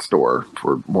art store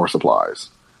for more supplies.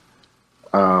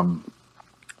 And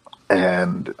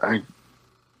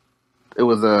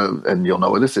you'll know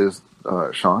what this is,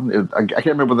 Sean. I can't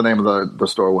remember what the name of the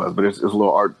store was, but it's a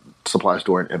little art supply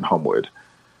store in Homewood.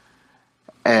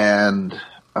 And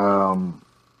I'm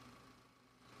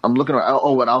looking at,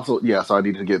 and also, so I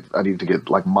need to get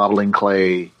like modeling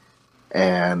clay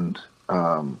and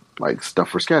like stuff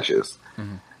for sketches.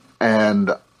 Mm-hmm.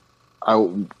 And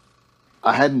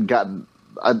I hadn't gotten,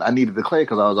 I needed the clay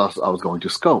because I was going to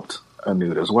sculpt a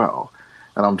nude as well.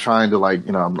 And I'm trying to I'm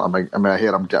in my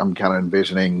head, I'm kind of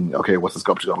envisioning, okay, what's the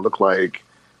sculpture going to look like?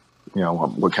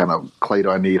 What kind of clay do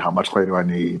I need? How much clay do I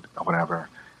need? Or whatever.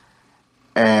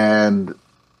 And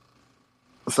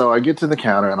so I get to the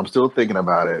counter and I'm still thinking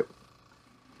about it.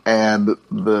 And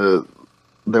there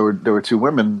were two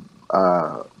women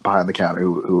behind the counter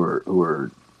who were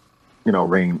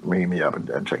ringing me up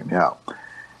and checking me out.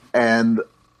 And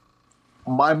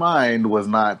my mind was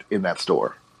not in that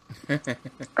store.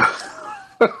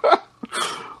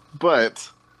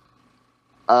 But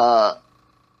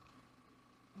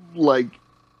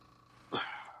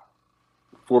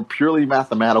for purely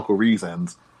mathematical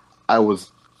reasons, I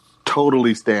was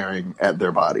totally staring at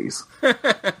their bodies,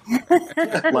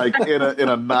 like in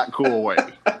a not cool way.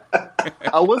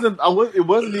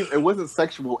 It wasn't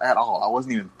sexual at all. I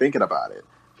wasn't even thinking about it.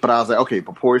 But I was like, okay,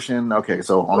 proportion. Okay,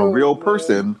 so on a real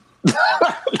person,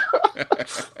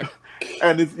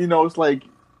 and it's like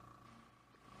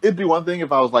it'd be one thing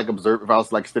if I was like if I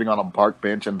was like sitting on a park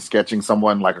bench and sketching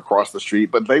someone like across the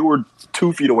street, but they were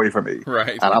 2 feet away from me,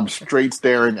 right? And I'm straight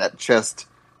staring at chest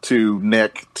to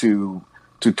neck to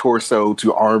torso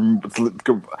to arm.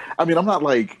 I mean, I'm not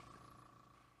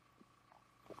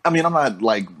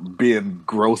being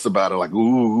gross about it, like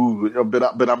ooh,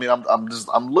 but I mean,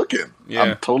 I'm looking. Yeah.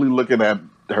 I'm totally looking at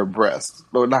her breast,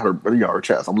 or not her, her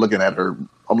chest. I'm looking at her.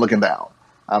 I'm looking down.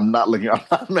 I'm not making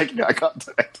eye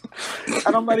contact,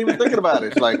 and I'm not even thinking about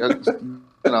it. It's like, I'm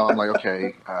like,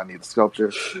 okay, I need the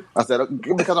sculpture. I said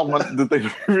because I want the thing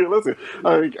to be realistic.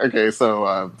 Okay, so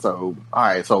all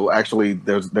right, so actually,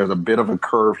 there's a bit of a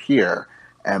curve here.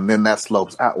 And then that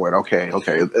slopes outward. Okay.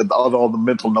 All the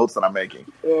mental notes that I'm making.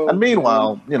 And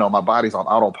meanwhile, my body's on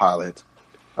autopilot.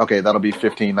 Okay, that'll be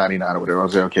 $15.99 or whatever. I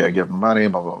was like, okay, I give them money,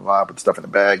 blah, blah, blah, put stuff in the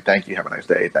bag. Thank you, have a nice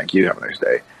day. Thank you, have a nice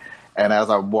day. And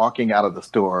as I'm walking out of the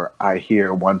store, I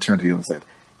hear one turn to you and said,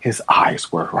 his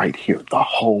eyes were right here the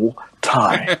whole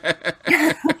time.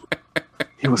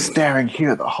 He was staring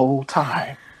here the whole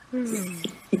time. And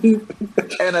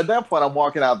at that point, I'm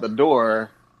walking out the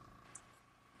door.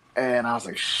 And I was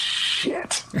like,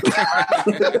 shit.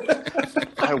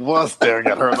 I was staring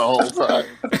at her the whole time.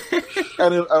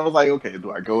 And I was like, okay,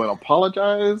 do I go and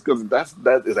apologize? Because is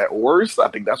that worse? I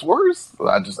think that's worse.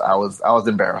 I was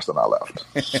embarrassed and I left.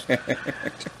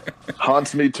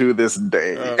 Haunts me to this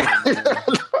day.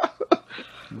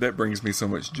 That brings me so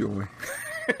much joy.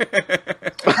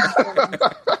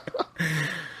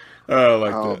 I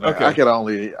like that. Okay. I can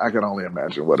only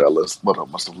imagine what it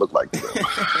must have looked like to them.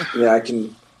 Yeah,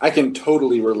 I can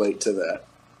totally relate to that.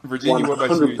 Virginia, 100%.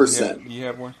 What about you? Do you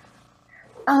have one?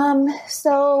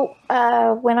 So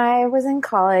when I was in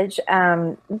college,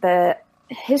 the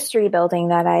history building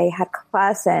that I had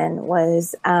class in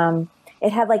was,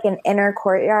 it had like an inner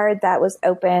courtyard that was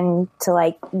open to,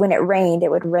 like, when it rained, it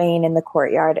would rain in the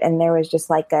courtyard. And there was just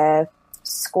like a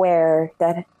square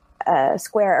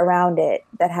around it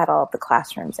that had all of the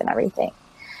classrooms and everything.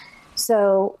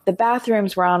 So the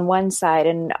bathrooms were on one side,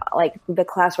 and like the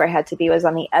class where I had to be was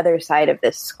on the other side of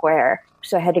this square.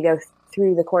 So I had to go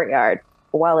through the courtyard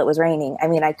while it was raining. I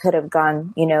mean, I could have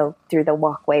gone, through the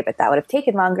walkway, but that would have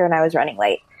taken longer and I was running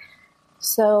late.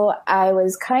 So I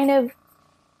was kind of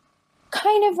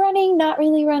running, not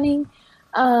really running.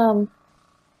 And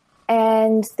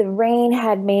the rain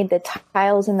had made the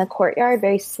tiles in the courtyard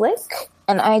very slick,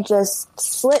 and I just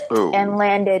slipped and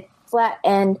landed flat.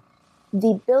 And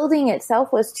the building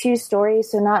itself was 2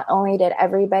 stories, so not only did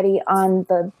everybody on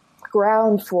the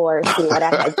ground floor see what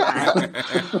I had done,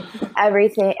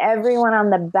 everyone on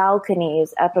the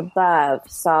balconies up above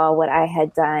saw what I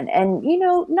had done. And,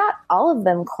 not all of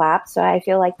them clapped, so I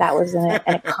feel like that was an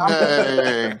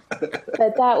accomplishment.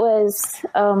 But that was,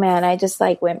 oh man, I just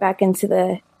went back into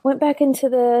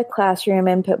the classroom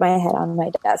and put my head on my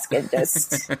desk and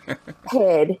just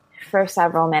hid for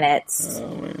several minutes.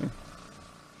 Oh man.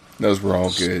 Those were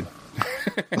all good.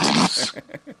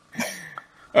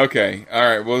 Okay, all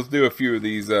right. Well, let's do a few of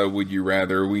these. Would you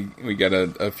rather? We got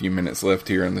a few minutes left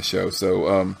here on the show. So,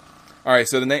 all right.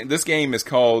 So this game is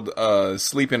called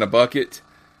Sleep in a Bucket,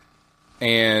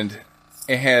 and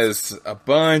it has a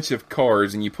bunch of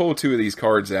cards, and you pull 2 of these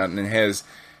cards out, and it has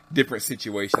different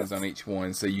situations on each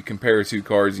one. So you compare 2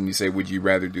 cards, and you say, would you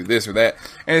rather do this or that?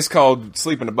 And it's called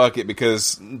Sleep in a Bucket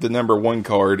because the number 1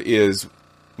 card is,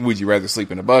 would you rather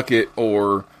sleep in a bucket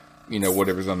or,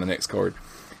 whatever's on the next card.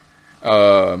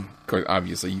 Of course,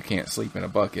 obviously, you can't sleep in a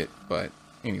bucket, but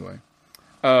anyway.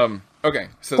 Okay.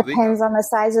 So depends on the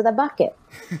size of the bucket.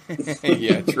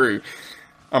 Yeah, true.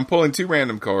 I'm pulling 2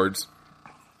 random cards.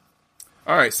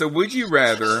 All right. So would you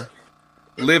rather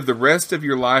live the rest of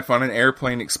your life on an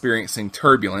airplane experiencing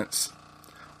turbulence,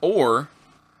 or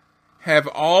have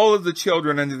all of the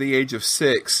children under the age of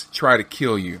 6 try to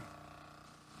kill you?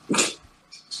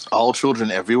 All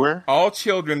children everywhere? All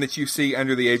children that you see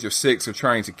under the age of 6 are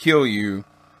trying to kill you,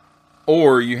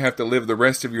 or you have to live the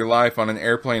rest of your life on an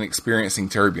airplane experiencing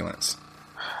turbulence.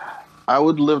 I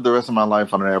would live the rest of my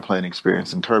life on an airplane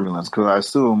experiencing turbulence because I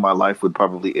assume my life would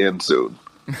probably end soon.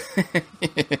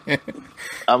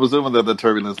 I'm assuming that the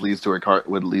turbulence leads to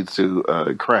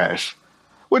a crash,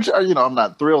 which I'm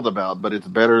not thrilled about, but it's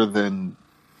better than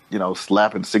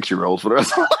slapping 6-year-olds for the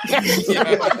rest of my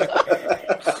life.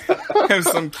 Have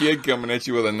some kid coming at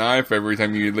you with a knife every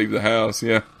time you leave the house.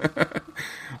 Yeah.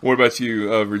 What about you,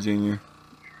 Virginia?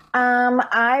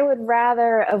 I would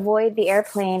rather avoid the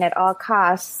airplane at all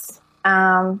costs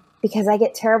because I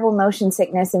get terrible motion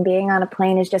sickness, and being on a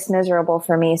plane is just miserable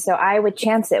for me. So I would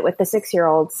chance it with the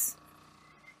 6-year-olds.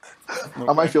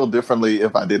 I might feel differently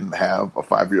if I didn't have a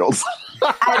 5-year-old.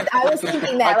 I was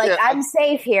thinking that, like, I'm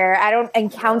safe here. I don't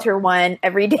encounter one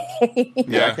every day.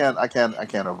 Yeah, I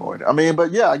can't avoid it. I mean,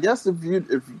 but yeah, I guess if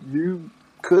you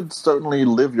could certainly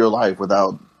live your life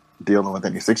without dealing with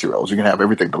any 6-year-olds, you can have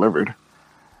everything delivered.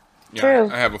 Yeah,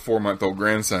 True. I have a 4-month-old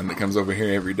grandson that comes over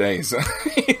here every day, so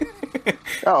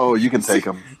oh, you can take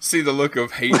him. See the look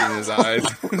of hate in his eyes.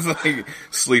 It's like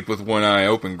sleep with one eye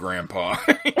open, Grandpa.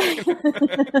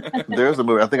 There's a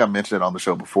movie, I think I mentioned it on the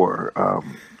show before.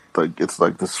 It's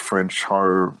like this French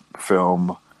horror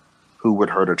film, Who Would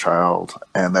Hurt a Child,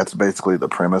 and that's basically the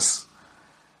premise.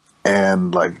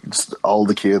 And like just all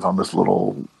the kids in this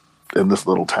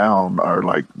little town are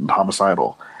like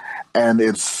homicidal, and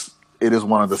it is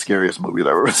one of the scariest movies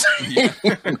I've ever seen.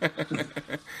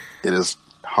 It is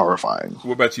horrifying.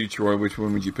 What about you, Troy? Which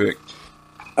one would you pick?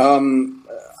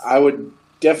 I would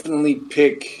definitely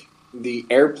pick The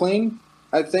Airplane,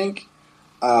 I think.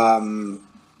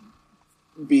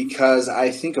 Because I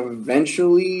think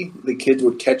eventually the kids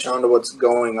would catch on to what's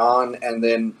going on and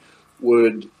then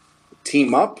would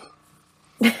team up.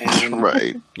 And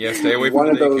right. Yeah, stay away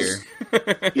from the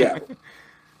daycare. Yeah.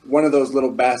 One of those little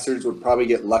bastards would probably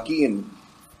get lucky and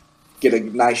get a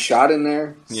nice shot in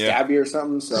there, stab you or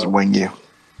something. So swing you.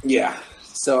 Yeah.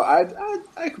 So I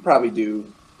could probably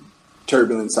do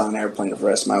Turbulence on an Airplane for the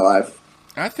rest of my life.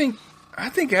 I think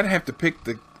I'd have to pick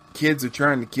the kids are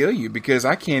trying to kill you, because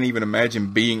I can't even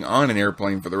imagine being on an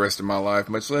airplane for the rest of my life,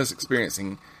 much less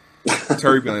experiencing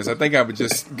turbulence. I think I would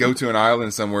just go to an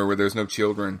island somewhere where there's no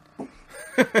children.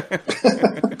 See,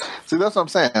 that's what I'm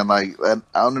saying. Like,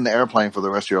 on an airplane for the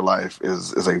rest of your life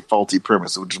is a faulty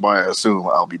premise, which is why I assume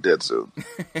I'll be dead soon.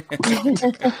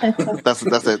 That's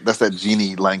that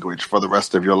genie language for the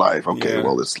rest of your life. Okay, yeah.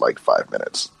 Well, it's like 5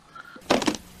 minutes.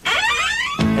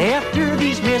 After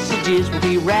these messages, we'll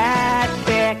be right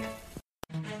back.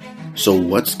 So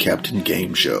what's Captain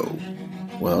Game Show?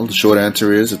 Well, the short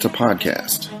answer is it's a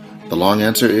podcast. The long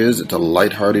answer is it's a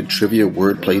lighthearted trivia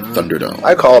wordplay thunderdome.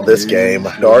 I call this game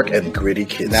dark and gritty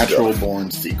kids. Natural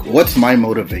born sequel. What's my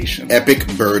motivation? Epic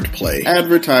bird play.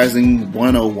 Advertising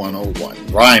 10101.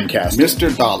 Rhymecast. Mr.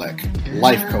 Dalek.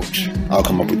 Life coach. I'll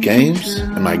come up with games,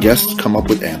 and my guests come up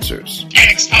with answers.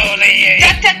 Exfoliate.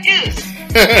 Duck, duck, goose.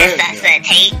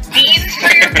 Resuscitate. Beans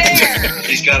for your bear.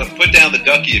 He's got to put down the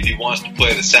ducky if he wants to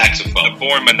play the saxophone.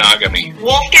 Born monogamy.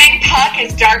 Wolfgang Puck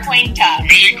is Darkwing Duck.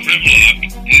 Me,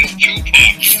 Grimlock, is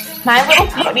Tupac. My Little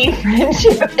Pony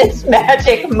friendship is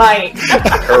Magic Mike.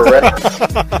 Correct.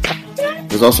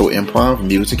 There's also improv,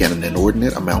 music, and an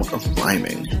inordinate amount of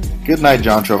rhyming. Good night,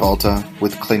 John Travolta,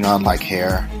 with Klingon-like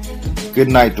hair. Good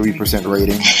night, 3%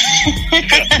 rating.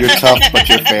 You're tough, but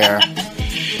you're fair.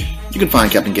 You can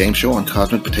find Captain Game Show on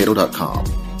CosmicPotato.com.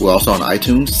 We're also on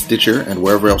iTunes, Stitcher, and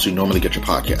wherever else you normally get your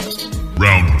podcasts.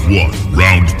 Round 1,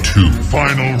 Round 2,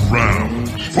 Final Round.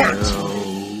 Fight!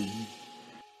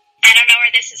 I don't know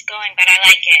where this is going, but I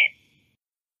like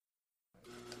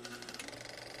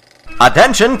it.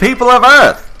 Attention, people of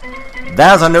Earth!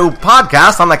 There's a new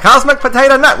podcast on the Cosmic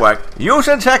Potato Network you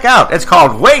should check out. It's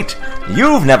called Wait,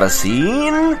 You've Never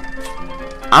Seen?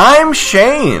 I'm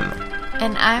Shane.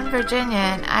 And I'm Virginia,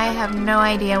 and I have no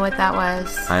idea what that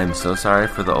was. I'm so sorry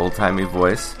for the old-timey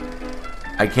voice.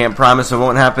 I can't promise it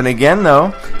won't happen again,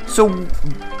 though. So,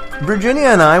 Virginia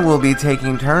and I will be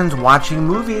taking turns watching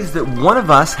movies that one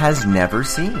of us has never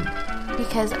seen.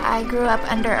 Because I grew up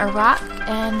under a rock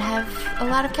and have a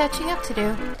lot of catching up to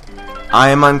do. I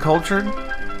am uncultured,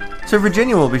 so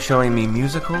Virginia will be showing me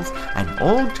musicals and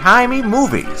old-timey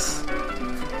movies.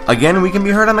 Again, we can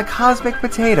be heard on the Cosmic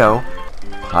Potato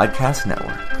Podcast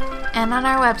Network. And on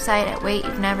our website at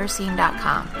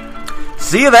waityou'veneverseen.com.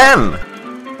 See you then!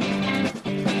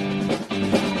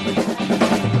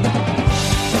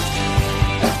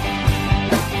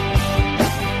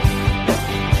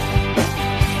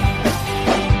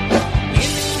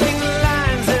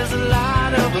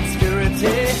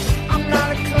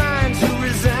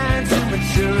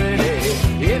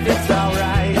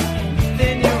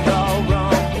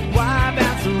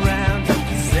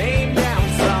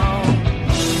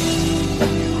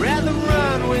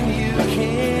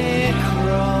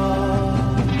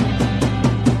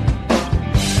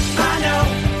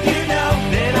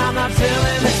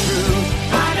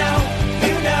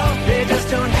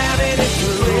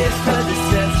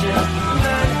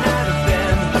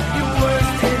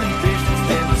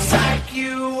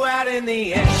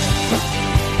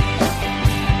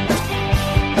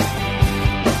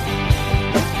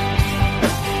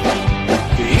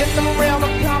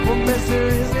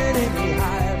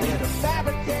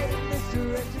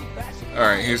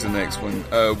 Alright, here's the next one.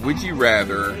 Would you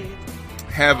rather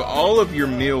have all of your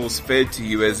meals fed to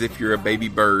you as if you're a baby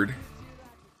bird,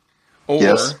 or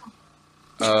Yes.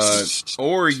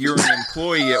 Or you're an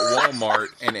employee at Walmart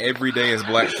and every day is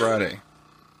Black Friday.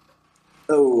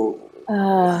 Oh,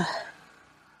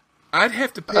 I'd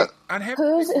have to pick.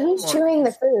 Who's chewing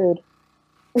the food?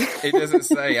 It doesn't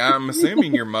say. I'm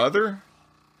assuming your mother.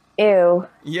 Ew.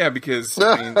 Yeah, because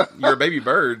I mean, you're a baby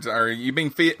bird. Are you being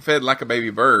fed like a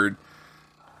baby bird?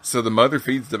 So the mother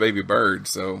feeds the baby bird.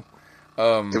 So,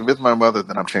 if it's my mother,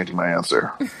 then I'm changing my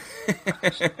answer.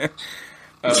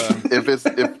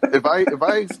 If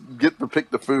I get to pick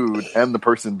the food and the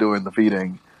person doing the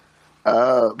feeding,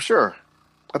 sure,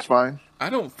 that's fine. I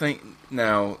don't think.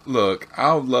 Now, look,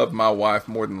 I'll love my wife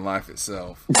more than life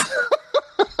itself,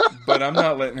 but I'm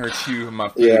not letting her chew my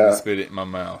food and spit it in my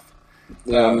mouth.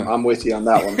 Yeah, I'm with you on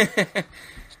that one.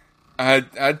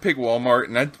 I'd pick Walmart,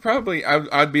 and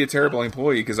I'd be a terrible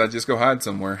employee because I'd just go hide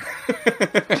somewhere.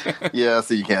 Yeah,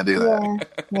 so you can't do that.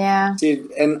 Yeah. See,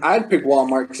 and I'd pick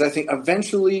Walmart because I think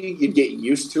eventually you'd get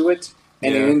used to it,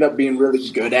 and you'd end up being really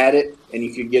good at it, and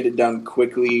you could get it done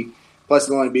quickly. Plus,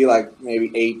 it'd only be like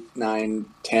maybe 8, 9,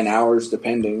 10 hours,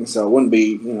 depending. So it wouldn't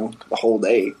be, the whole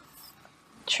day.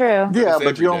 True. Yeah,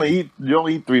 but you only eat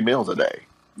 3 meals a day.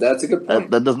 That's a good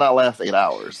point. That does not last 8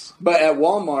 hours. But at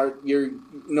Walmart,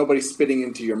 nobody's spitting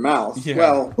into your mouth. Yeah.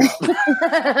 Well, the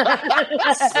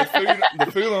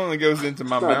food only goes into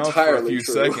my mouth for a few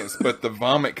seconds, but the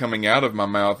vomit coming out of my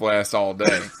mouth lasts all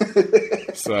day.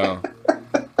 So,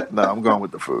 no, I'm going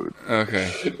with the food.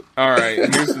 Okay. All right.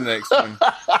 Here's the next one.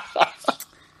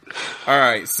 All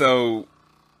right. So,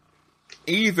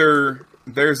 either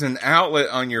there's an outlet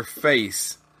on your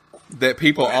face that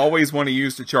people always want to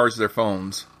use to charge their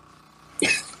phones,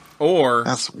 or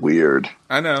that's weird.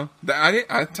 I know.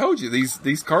 I told you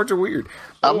these cards are weird.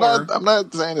 I'm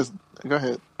not saying this. Go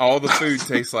ahead. All the food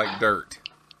tastes like dirt.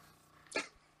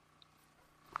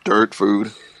 Dirt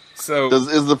food. So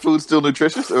is the food still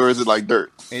nutritious, or is it like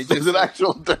dirt? Is it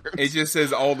actual dirt? It just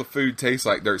says all the food tastes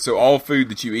like dirt. So all food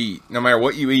that you eat, no matter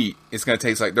what you eat, it's going to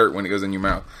taste like dirt when it goes in your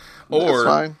mouth.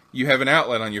 Or you have an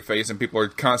outlet on your face and people are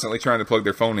constantly trying to plug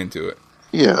their phone into it.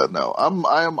 Yeah, no.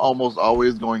 I am almost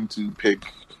always going to pick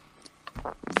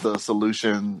the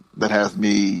solution that has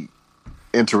me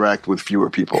interact with fewer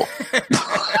people.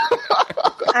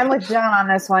 I'm with John on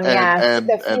this one,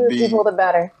 the fewer people, the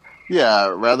better. Yeah,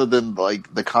 rather than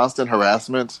like the constant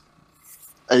harassment,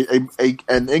 an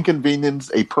inconvenience,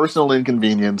 a personal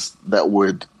inconvenience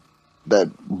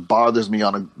that bothers me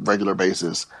on a regular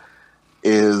basis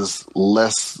is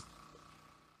less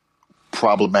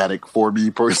problematic for me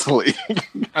personally.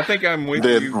 I think I'm with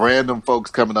than you. Random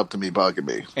folks coming up to me bugging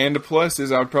me. And the plus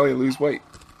is I would probably lose weight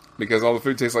because all the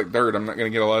food tastes like dirt. I'm not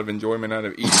going to get a lot of enjoyment out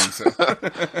of eating. So.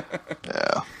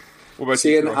 Yeah. What about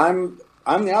See, you? and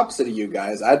I'm the opposite of you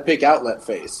guys. I'd pick outlet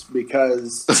face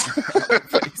because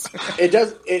it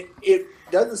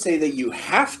doesn't say that you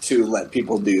have to let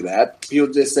people do that.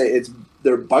 People just say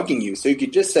they're bugging you, so you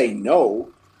could just say no.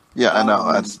 Yeah, I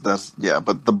know. That's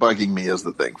but the bugging me is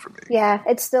the thing for me. Yeah,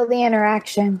 it's still the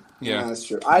interaction. Yeah, that's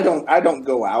true. I don't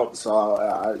go out,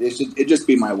 so it'd just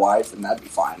be my wife, and that'd be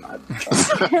fine.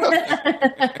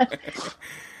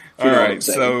 All right,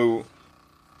 so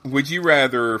would you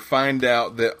rather find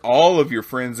out that all of your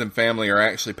friends and family are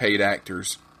actually paid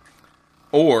actors,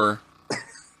 or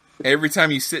every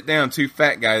time you sit down, 2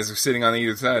 fat guys are sitting on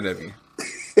either side of you?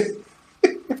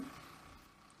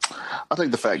 I'll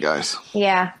take the fat guys.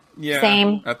 Yeah. Yeah,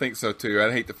 same. I think so too.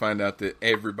 I'd hate to find out that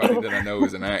everybody that I know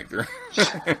is an actor.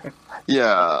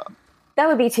 Yeah. That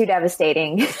would be too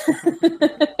devastating.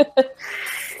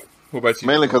 What about you?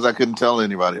 Mainly because I couldn't tell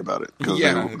anybody about it.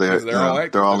 Yeah,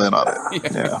 they're all in on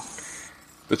it. Yeah.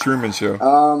 The Truman Show.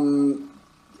 I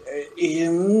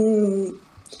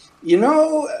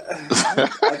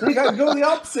think I'd go the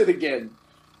opposite again.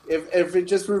 If it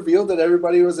just revealed that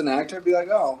everybody was an actor, I'd be like,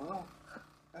 oh, well,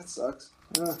 that sucks.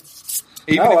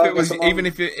 Even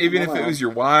if it was your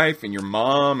wife and your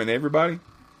mom and everybody.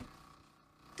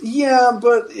 Yeah,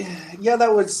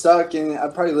 that would suck, and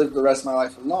I'd probably live the rest of my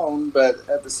life alone. But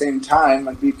at the same time,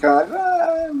 I'd be kind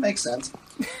of it makes sense.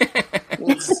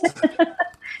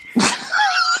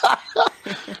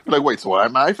 Like, wait, so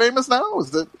am I famous now?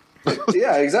 Is it?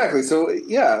 Yeah, exactly. So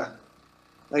yeah,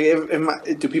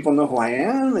 like, do people know who I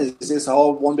am? Is this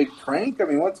all one big prank? I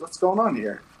mean, what's going on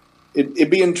here? It'd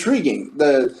be intriguing.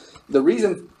 The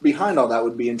reason behind all that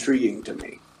would be intriguing to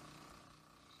me.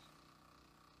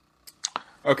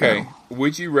 Okay,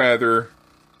 would you rather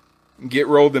get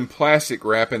rolled in plastic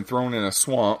wrap and thrown in a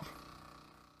swamp,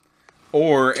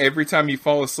 or every time you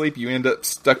fall asleep you end up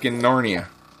stuck in Narnia?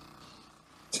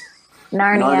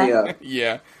 Narnia.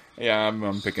 Yeah, Yeah,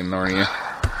 I'm picking Narnia.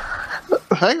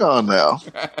 Hang on now.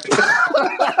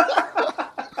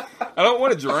 I don't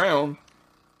want to drown.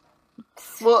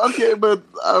 Well, okay, but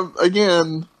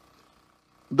again,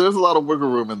 there's a lot of wiggle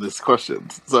room in this question.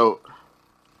 So,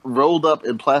 rolled up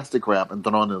in plastic wrap and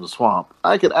thrown in the swamp.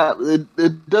 I could.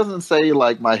 It doesn't say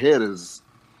like my head is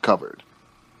covered.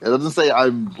 It doesn't say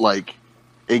I'm like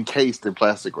encased in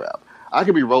plastic wrap. I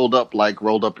could be rolled up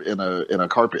in a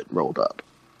carpet, rolled up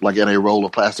like in a roll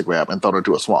of plastic wrap and thrown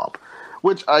into a swamp,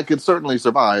 which I could certainly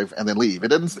survive and then leave. It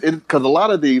doesn't because a lot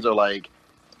of these are like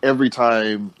every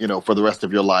time, for the rest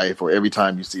of your life, or every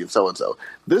time you see it so and so.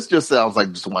 This just sounds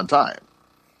like just one time.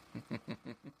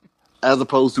 As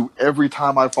opposed to every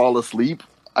time I fall asleep,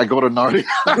 I go to Narnia.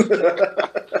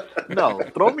 No,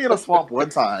 throw me in a swamp one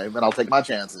time and I'll take my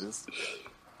chances.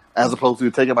 As opposed to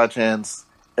taking my chance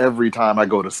every time I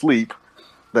go to sleep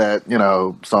that,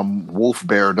 some wolf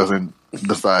bear doesn't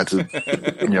decide to,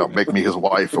 make me his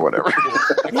wife or whatever.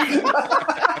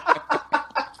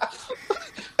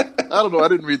 I don't know. I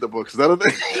didn't read the books. Is that a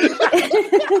thing?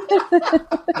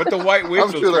 But the White Witch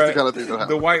I'm sure that's the kind of thing that happens.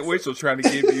 The White Witch will try to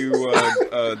give you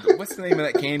what's the name of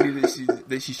that candy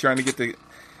that she's trying to get the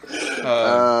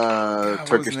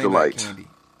Turkish Delight.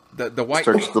 The White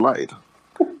Turkish Delight.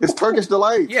 It's Turkish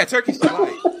Delight. Yeah, Turkish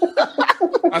Delight.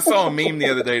 I saw a meme the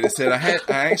other day that said I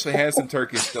actually had some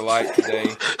Turkish Delight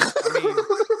today.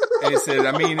 And it said,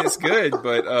 it's good,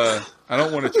 but I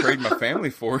don't want to trade my family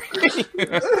for it.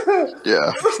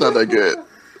 Yeah, it's not that good.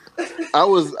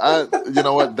 You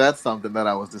know what? That's something that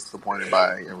I was disappointed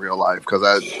by in real life because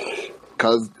I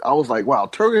was like, wow,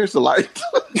 Turkish Delight.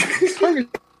 Turkish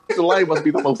Delight must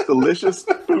be the most delicious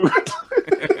food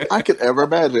I could ever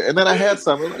imagine. And then I had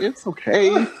some. It's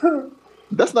okay.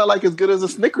 That's not like as good as a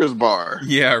Snickers bar.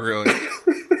 Yeah, really.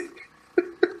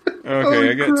 Okay,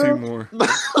 I got two more. Like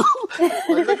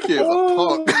that kid's a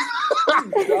punk. I'm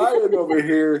dying over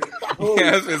here.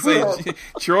 Yeah, I was going to say,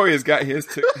 Troy has got his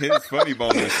funny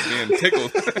bonus being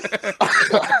tickled.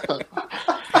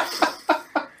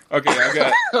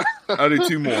 Okay, I'll do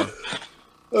two more.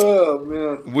 Oh,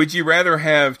 man. Would you rather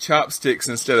have chopsticks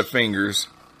instead of fingers,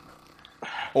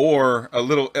 or a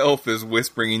little elf is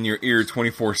whispering in your ear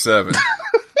 24/7?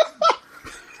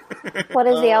 What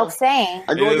is the elf saying?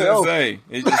 It doesn't say.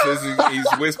 It just says he's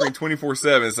whispering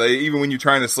 24/7. So even when you're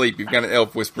trying to sleep, you've got an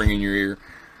elf whispering in your ear.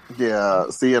 Yeah.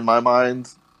 See, in my mind,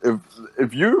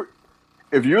 if you're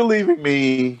leaving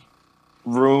me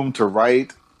room to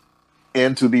write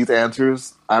into these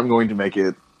answers, I'm going to make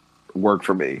it work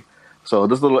for me. So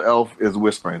this little elf is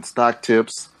whispering stock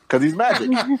tips because he's magic.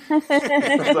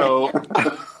 So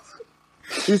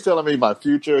she's telling me my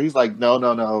future. He's like,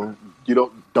 no.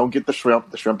 You don't get the shrimp.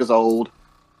 The shrimp is old.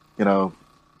 Go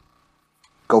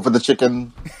for the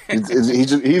chicken.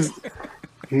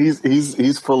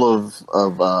 He's full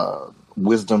of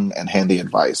wisdom and handy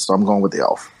advice. So I'm going with the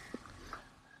elf.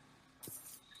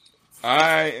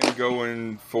 I am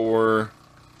going for.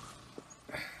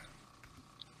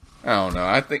 I don't know.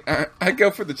 I think I go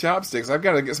for the chopsticks. I've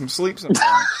got to get some sleep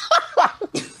sometime.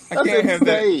 I can't have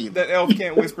that elf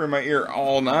can't whisper in my ear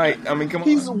all night. Come on.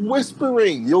 He's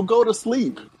whispering. You'll go to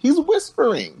sleep. He's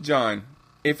whispering. John,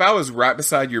 if I was right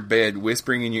beside your bed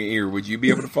whispering in your ear, would you be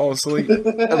able to fall asleep?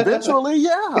 Eventually,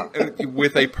 yeah.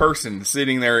 With a person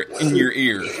sitting there in your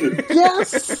ear.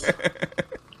 Yes.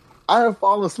 I have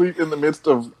fallen asleep in the midst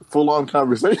of full-on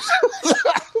conversations.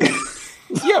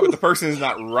 Yeah, but the person is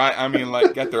not right.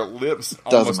 Got their lips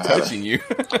almost touching you.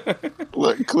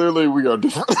 Look, clearly we are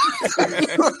different.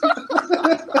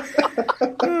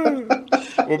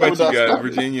 What about you guys,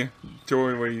 Virginia?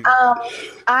 Troy, what do you?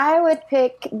 I would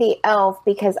pick the elf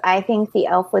because I think the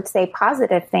elf would say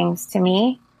positive things to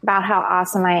me about how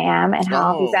awesome I am and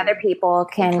how these other people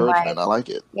can I like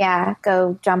it. Yeah,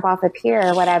 go jump off a pier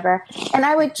or whatever. And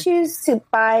I would choose to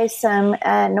buy some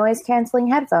noise canceling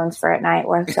headphones for at night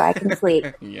so I can sleep.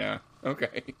 Yeah.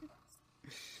 Okay.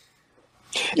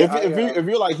 If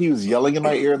you're like he was yelling in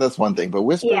my ear, that's one thing. But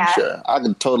whispering, sure, I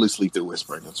can totally sleep through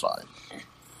whispering. That's fine.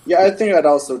 Yeah, I think I'd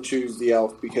also choose the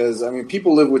elf because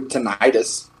people live with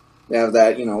tinnitus. They have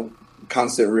that,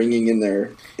 constant ringing in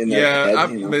their head.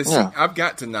 I've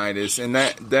got tinnitus, and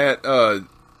that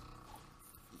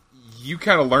you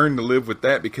kind of learn to live with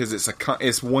that because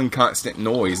it's one constant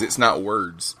noise. It's not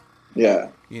words. Yeah,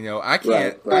 I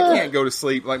can't go to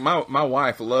sleep. Like my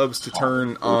wife loves to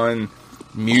turn on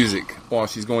music while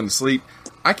she's going to sleep.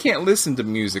 I can't listen to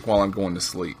music while I'm going to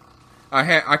sleep.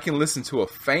 I can listen to a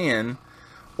fan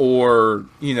or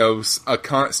a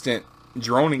constant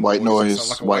droning white noise,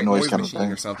 like a white noise kind machine of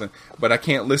thing or something. But I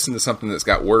can't listen to something that's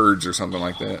got words or something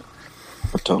like that.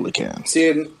 I totally can.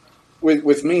 See,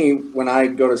 with me, when I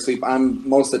go to sleep, I'm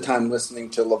most of the time listening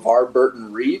to LeVar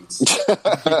Burton reads. So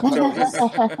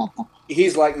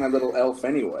he's like my little elf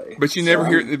anyway. But you never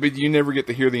But you never get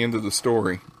to hear the end of the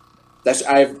story.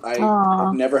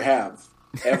 I never have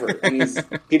ever. And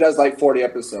he does like 40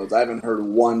 episodes. I haven't heard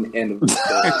one end of the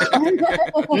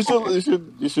story.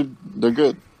 You should. They're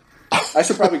good. I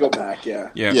should probably go back.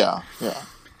 Yeah.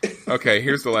 Okay,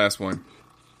 here's the last one.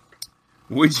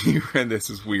 Would you? This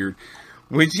is weird.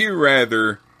 Would you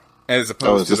rather, as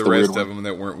opposed to the rest of them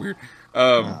that weren't weird?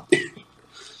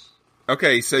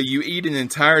 Okay, so you eat an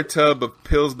entire tub of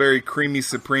Pillsbury Creamy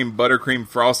Supreme buttercream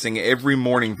frosting every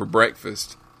morning for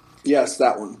breakfast. Yes,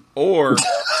 that one.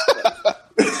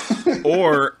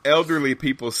 Or elderly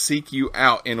people seek you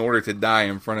out in order to die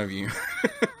in front of you.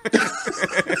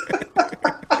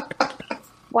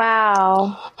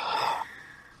 Wow.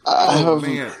 I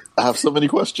have so many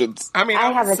questions. I mean,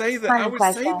 I would say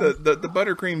the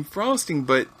buttercream frosting,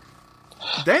 but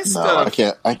that stuff.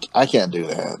 I can't do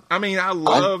that. I mean, I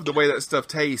love the way that stuff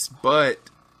tastes, but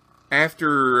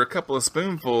after a couple of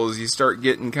spoonfuls, you start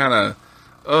getting kind of,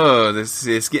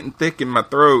 it's getting thick in my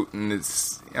throat, and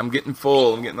I'm getting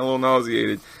full. I'm getting a little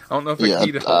nauseated. I don't know if I can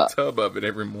eat a whole tub of it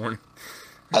every morning.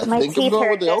 My teeth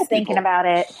hurt just thinking about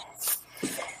it.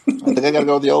 I think I gotta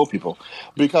go with the old people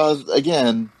because,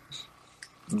 again,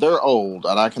 they're old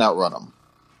and I can outrun them.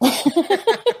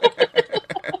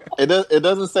 It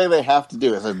doesn't say they have to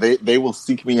do it. So they will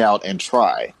seek me out and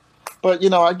try. But,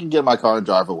 I can get in my car and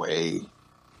drive away.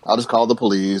 I'll just call the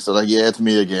police. They're like, yeah, it's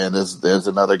me again. There's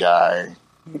another guy.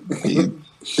 He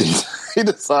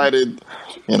decided,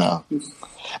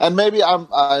 And maybe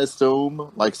I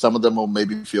assume, like, some of them will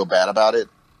maybe feel bad about it.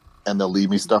 And they'll leave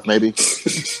me stuff, maybe. It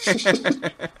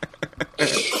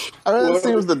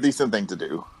seems the decent thing to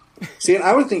do. See, and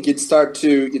I would think you'd start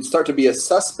to be a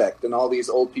suspect in all these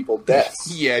old people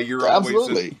deaths. Yeah, you're always at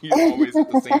the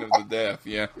scene of the death.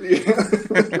 Yeah,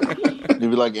 you'd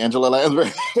be like Angela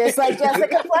Lansbury, just like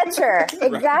Jessica Fletcher.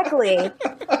 Exactly.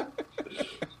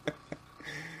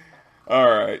 All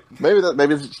right. Maybe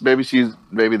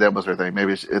that was her thing.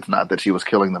 Maybe it's not that she was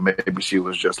killing them. Maybe she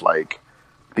was just like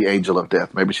the angel of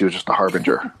death. Maybe she was just a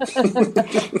harbinger.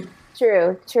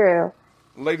 True.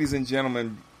 Ladies and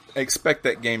gentlemen, expect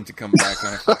that game to come back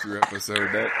on a future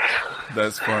episode.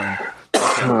 That's fun.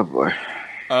 Okay. Oh boy.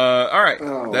 All right.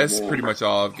 That's pretty much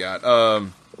all I've got.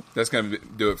 That's going to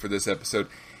do it for this episode.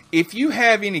 If you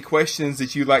have any questions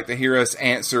that you'd like to hear us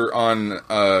answer on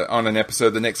an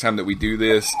episode the next time that we do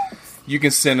this, you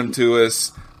can send them to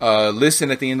us. Listen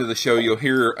at the end of the show. You'll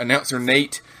hear announcer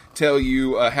Nate tell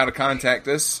you how to contact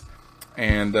us.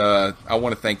 And I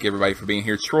want to thank everybody for being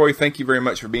here. Troy, thank you very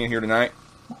much for being here tonight.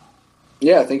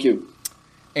 Yeah, thank you.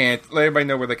 And let everybody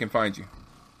know where they can find you.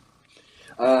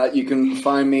 You can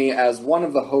find me as one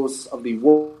of the hosts of the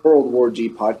World War G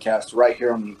podcast right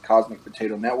here on the Cosmic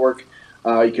Potato Network.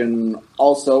 You can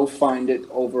also find it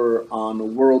over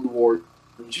on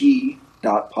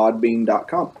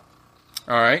worldwarg.podbean.com.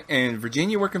 All right. And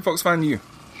Virginia, where can folks find you?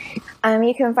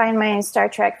 You can find my Star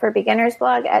Trek for Beginners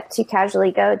blog at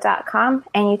tocasuallygo.com,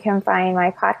 and you can find my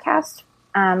podcast,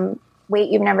 Wait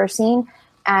You've Never Seen,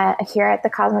 here at the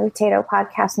Cosmic Potato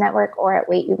Podcast Network or at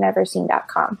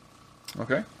waityou'veneverseen.com.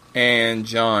 Okay. And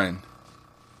John?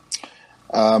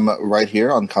 Right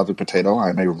here on Cosmic Potato,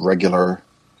 I'm a regular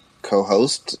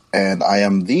co-host, and I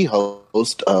am the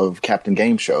host of Captain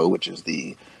Game Show, which is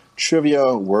the trivia,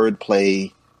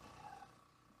 wordplay,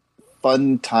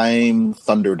 fun time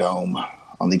Thunderdome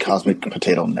on the Cosmic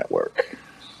Potato Network.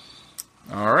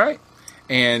 All right.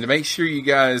 And make sure you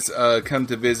guys come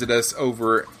to visit us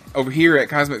over here at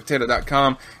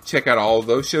CosmicPotato.com. Check out all of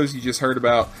those shows you just heard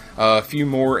about. A few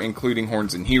more, including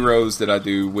Horns and Heroes that I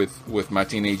do with my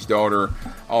teenage daughter.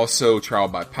 Also, Trial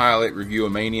by Pilot,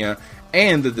 Review-O-Mania,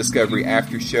 and the Discovery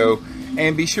After Show.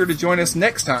 And be sure to join us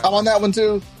next time. I'm on that one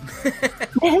too.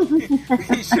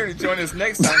 Be sure to join us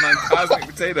next time on Cosmic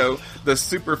Potato, the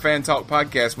Super Fan Talk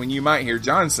podcast, when you might hear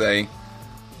John say,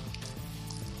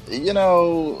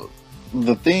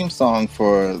 the theme song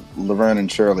for Laverne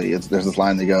and Shirley, there's this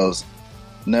line that goes,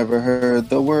 "Never heard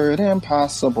the word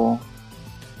impossible,"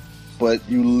 but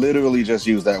you literally just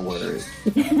use that word.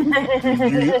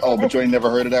 But you ain't never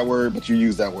heard of that word, but you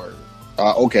use that word.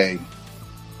 Okay,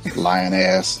 lying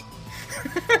ass.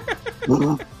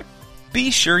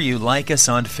 Be sure you like us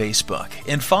on Facebook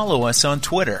and follow us on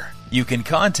Twitter. You can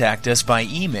contact us by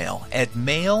email at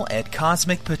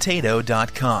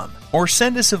mail@cosmicpotato.com or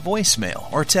send us a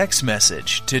voicemail or text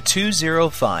message to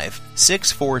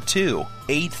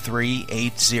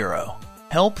 205-642-8380.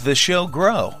 Help the show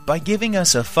grow by giving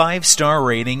us a 5-star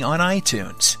rating on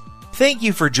iTunes. Thank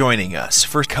you for joining us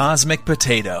for Cosmic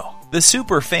Potato, the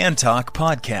Super Fan Talk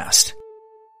podcast.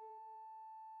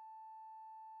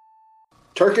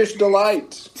 Turkish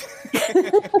Delight.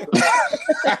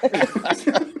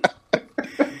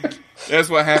 That's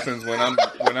what happens when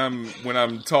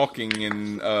I'm talking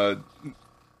and I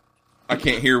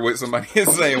can't hear what somebody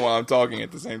is saying while I'm talking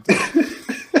at the same time.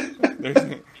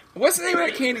 What's the name of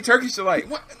that candy? Turkish Delight.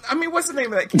 What's the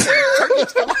name of that candy?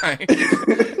 Turkish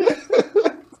Delight.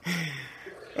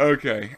 Okay.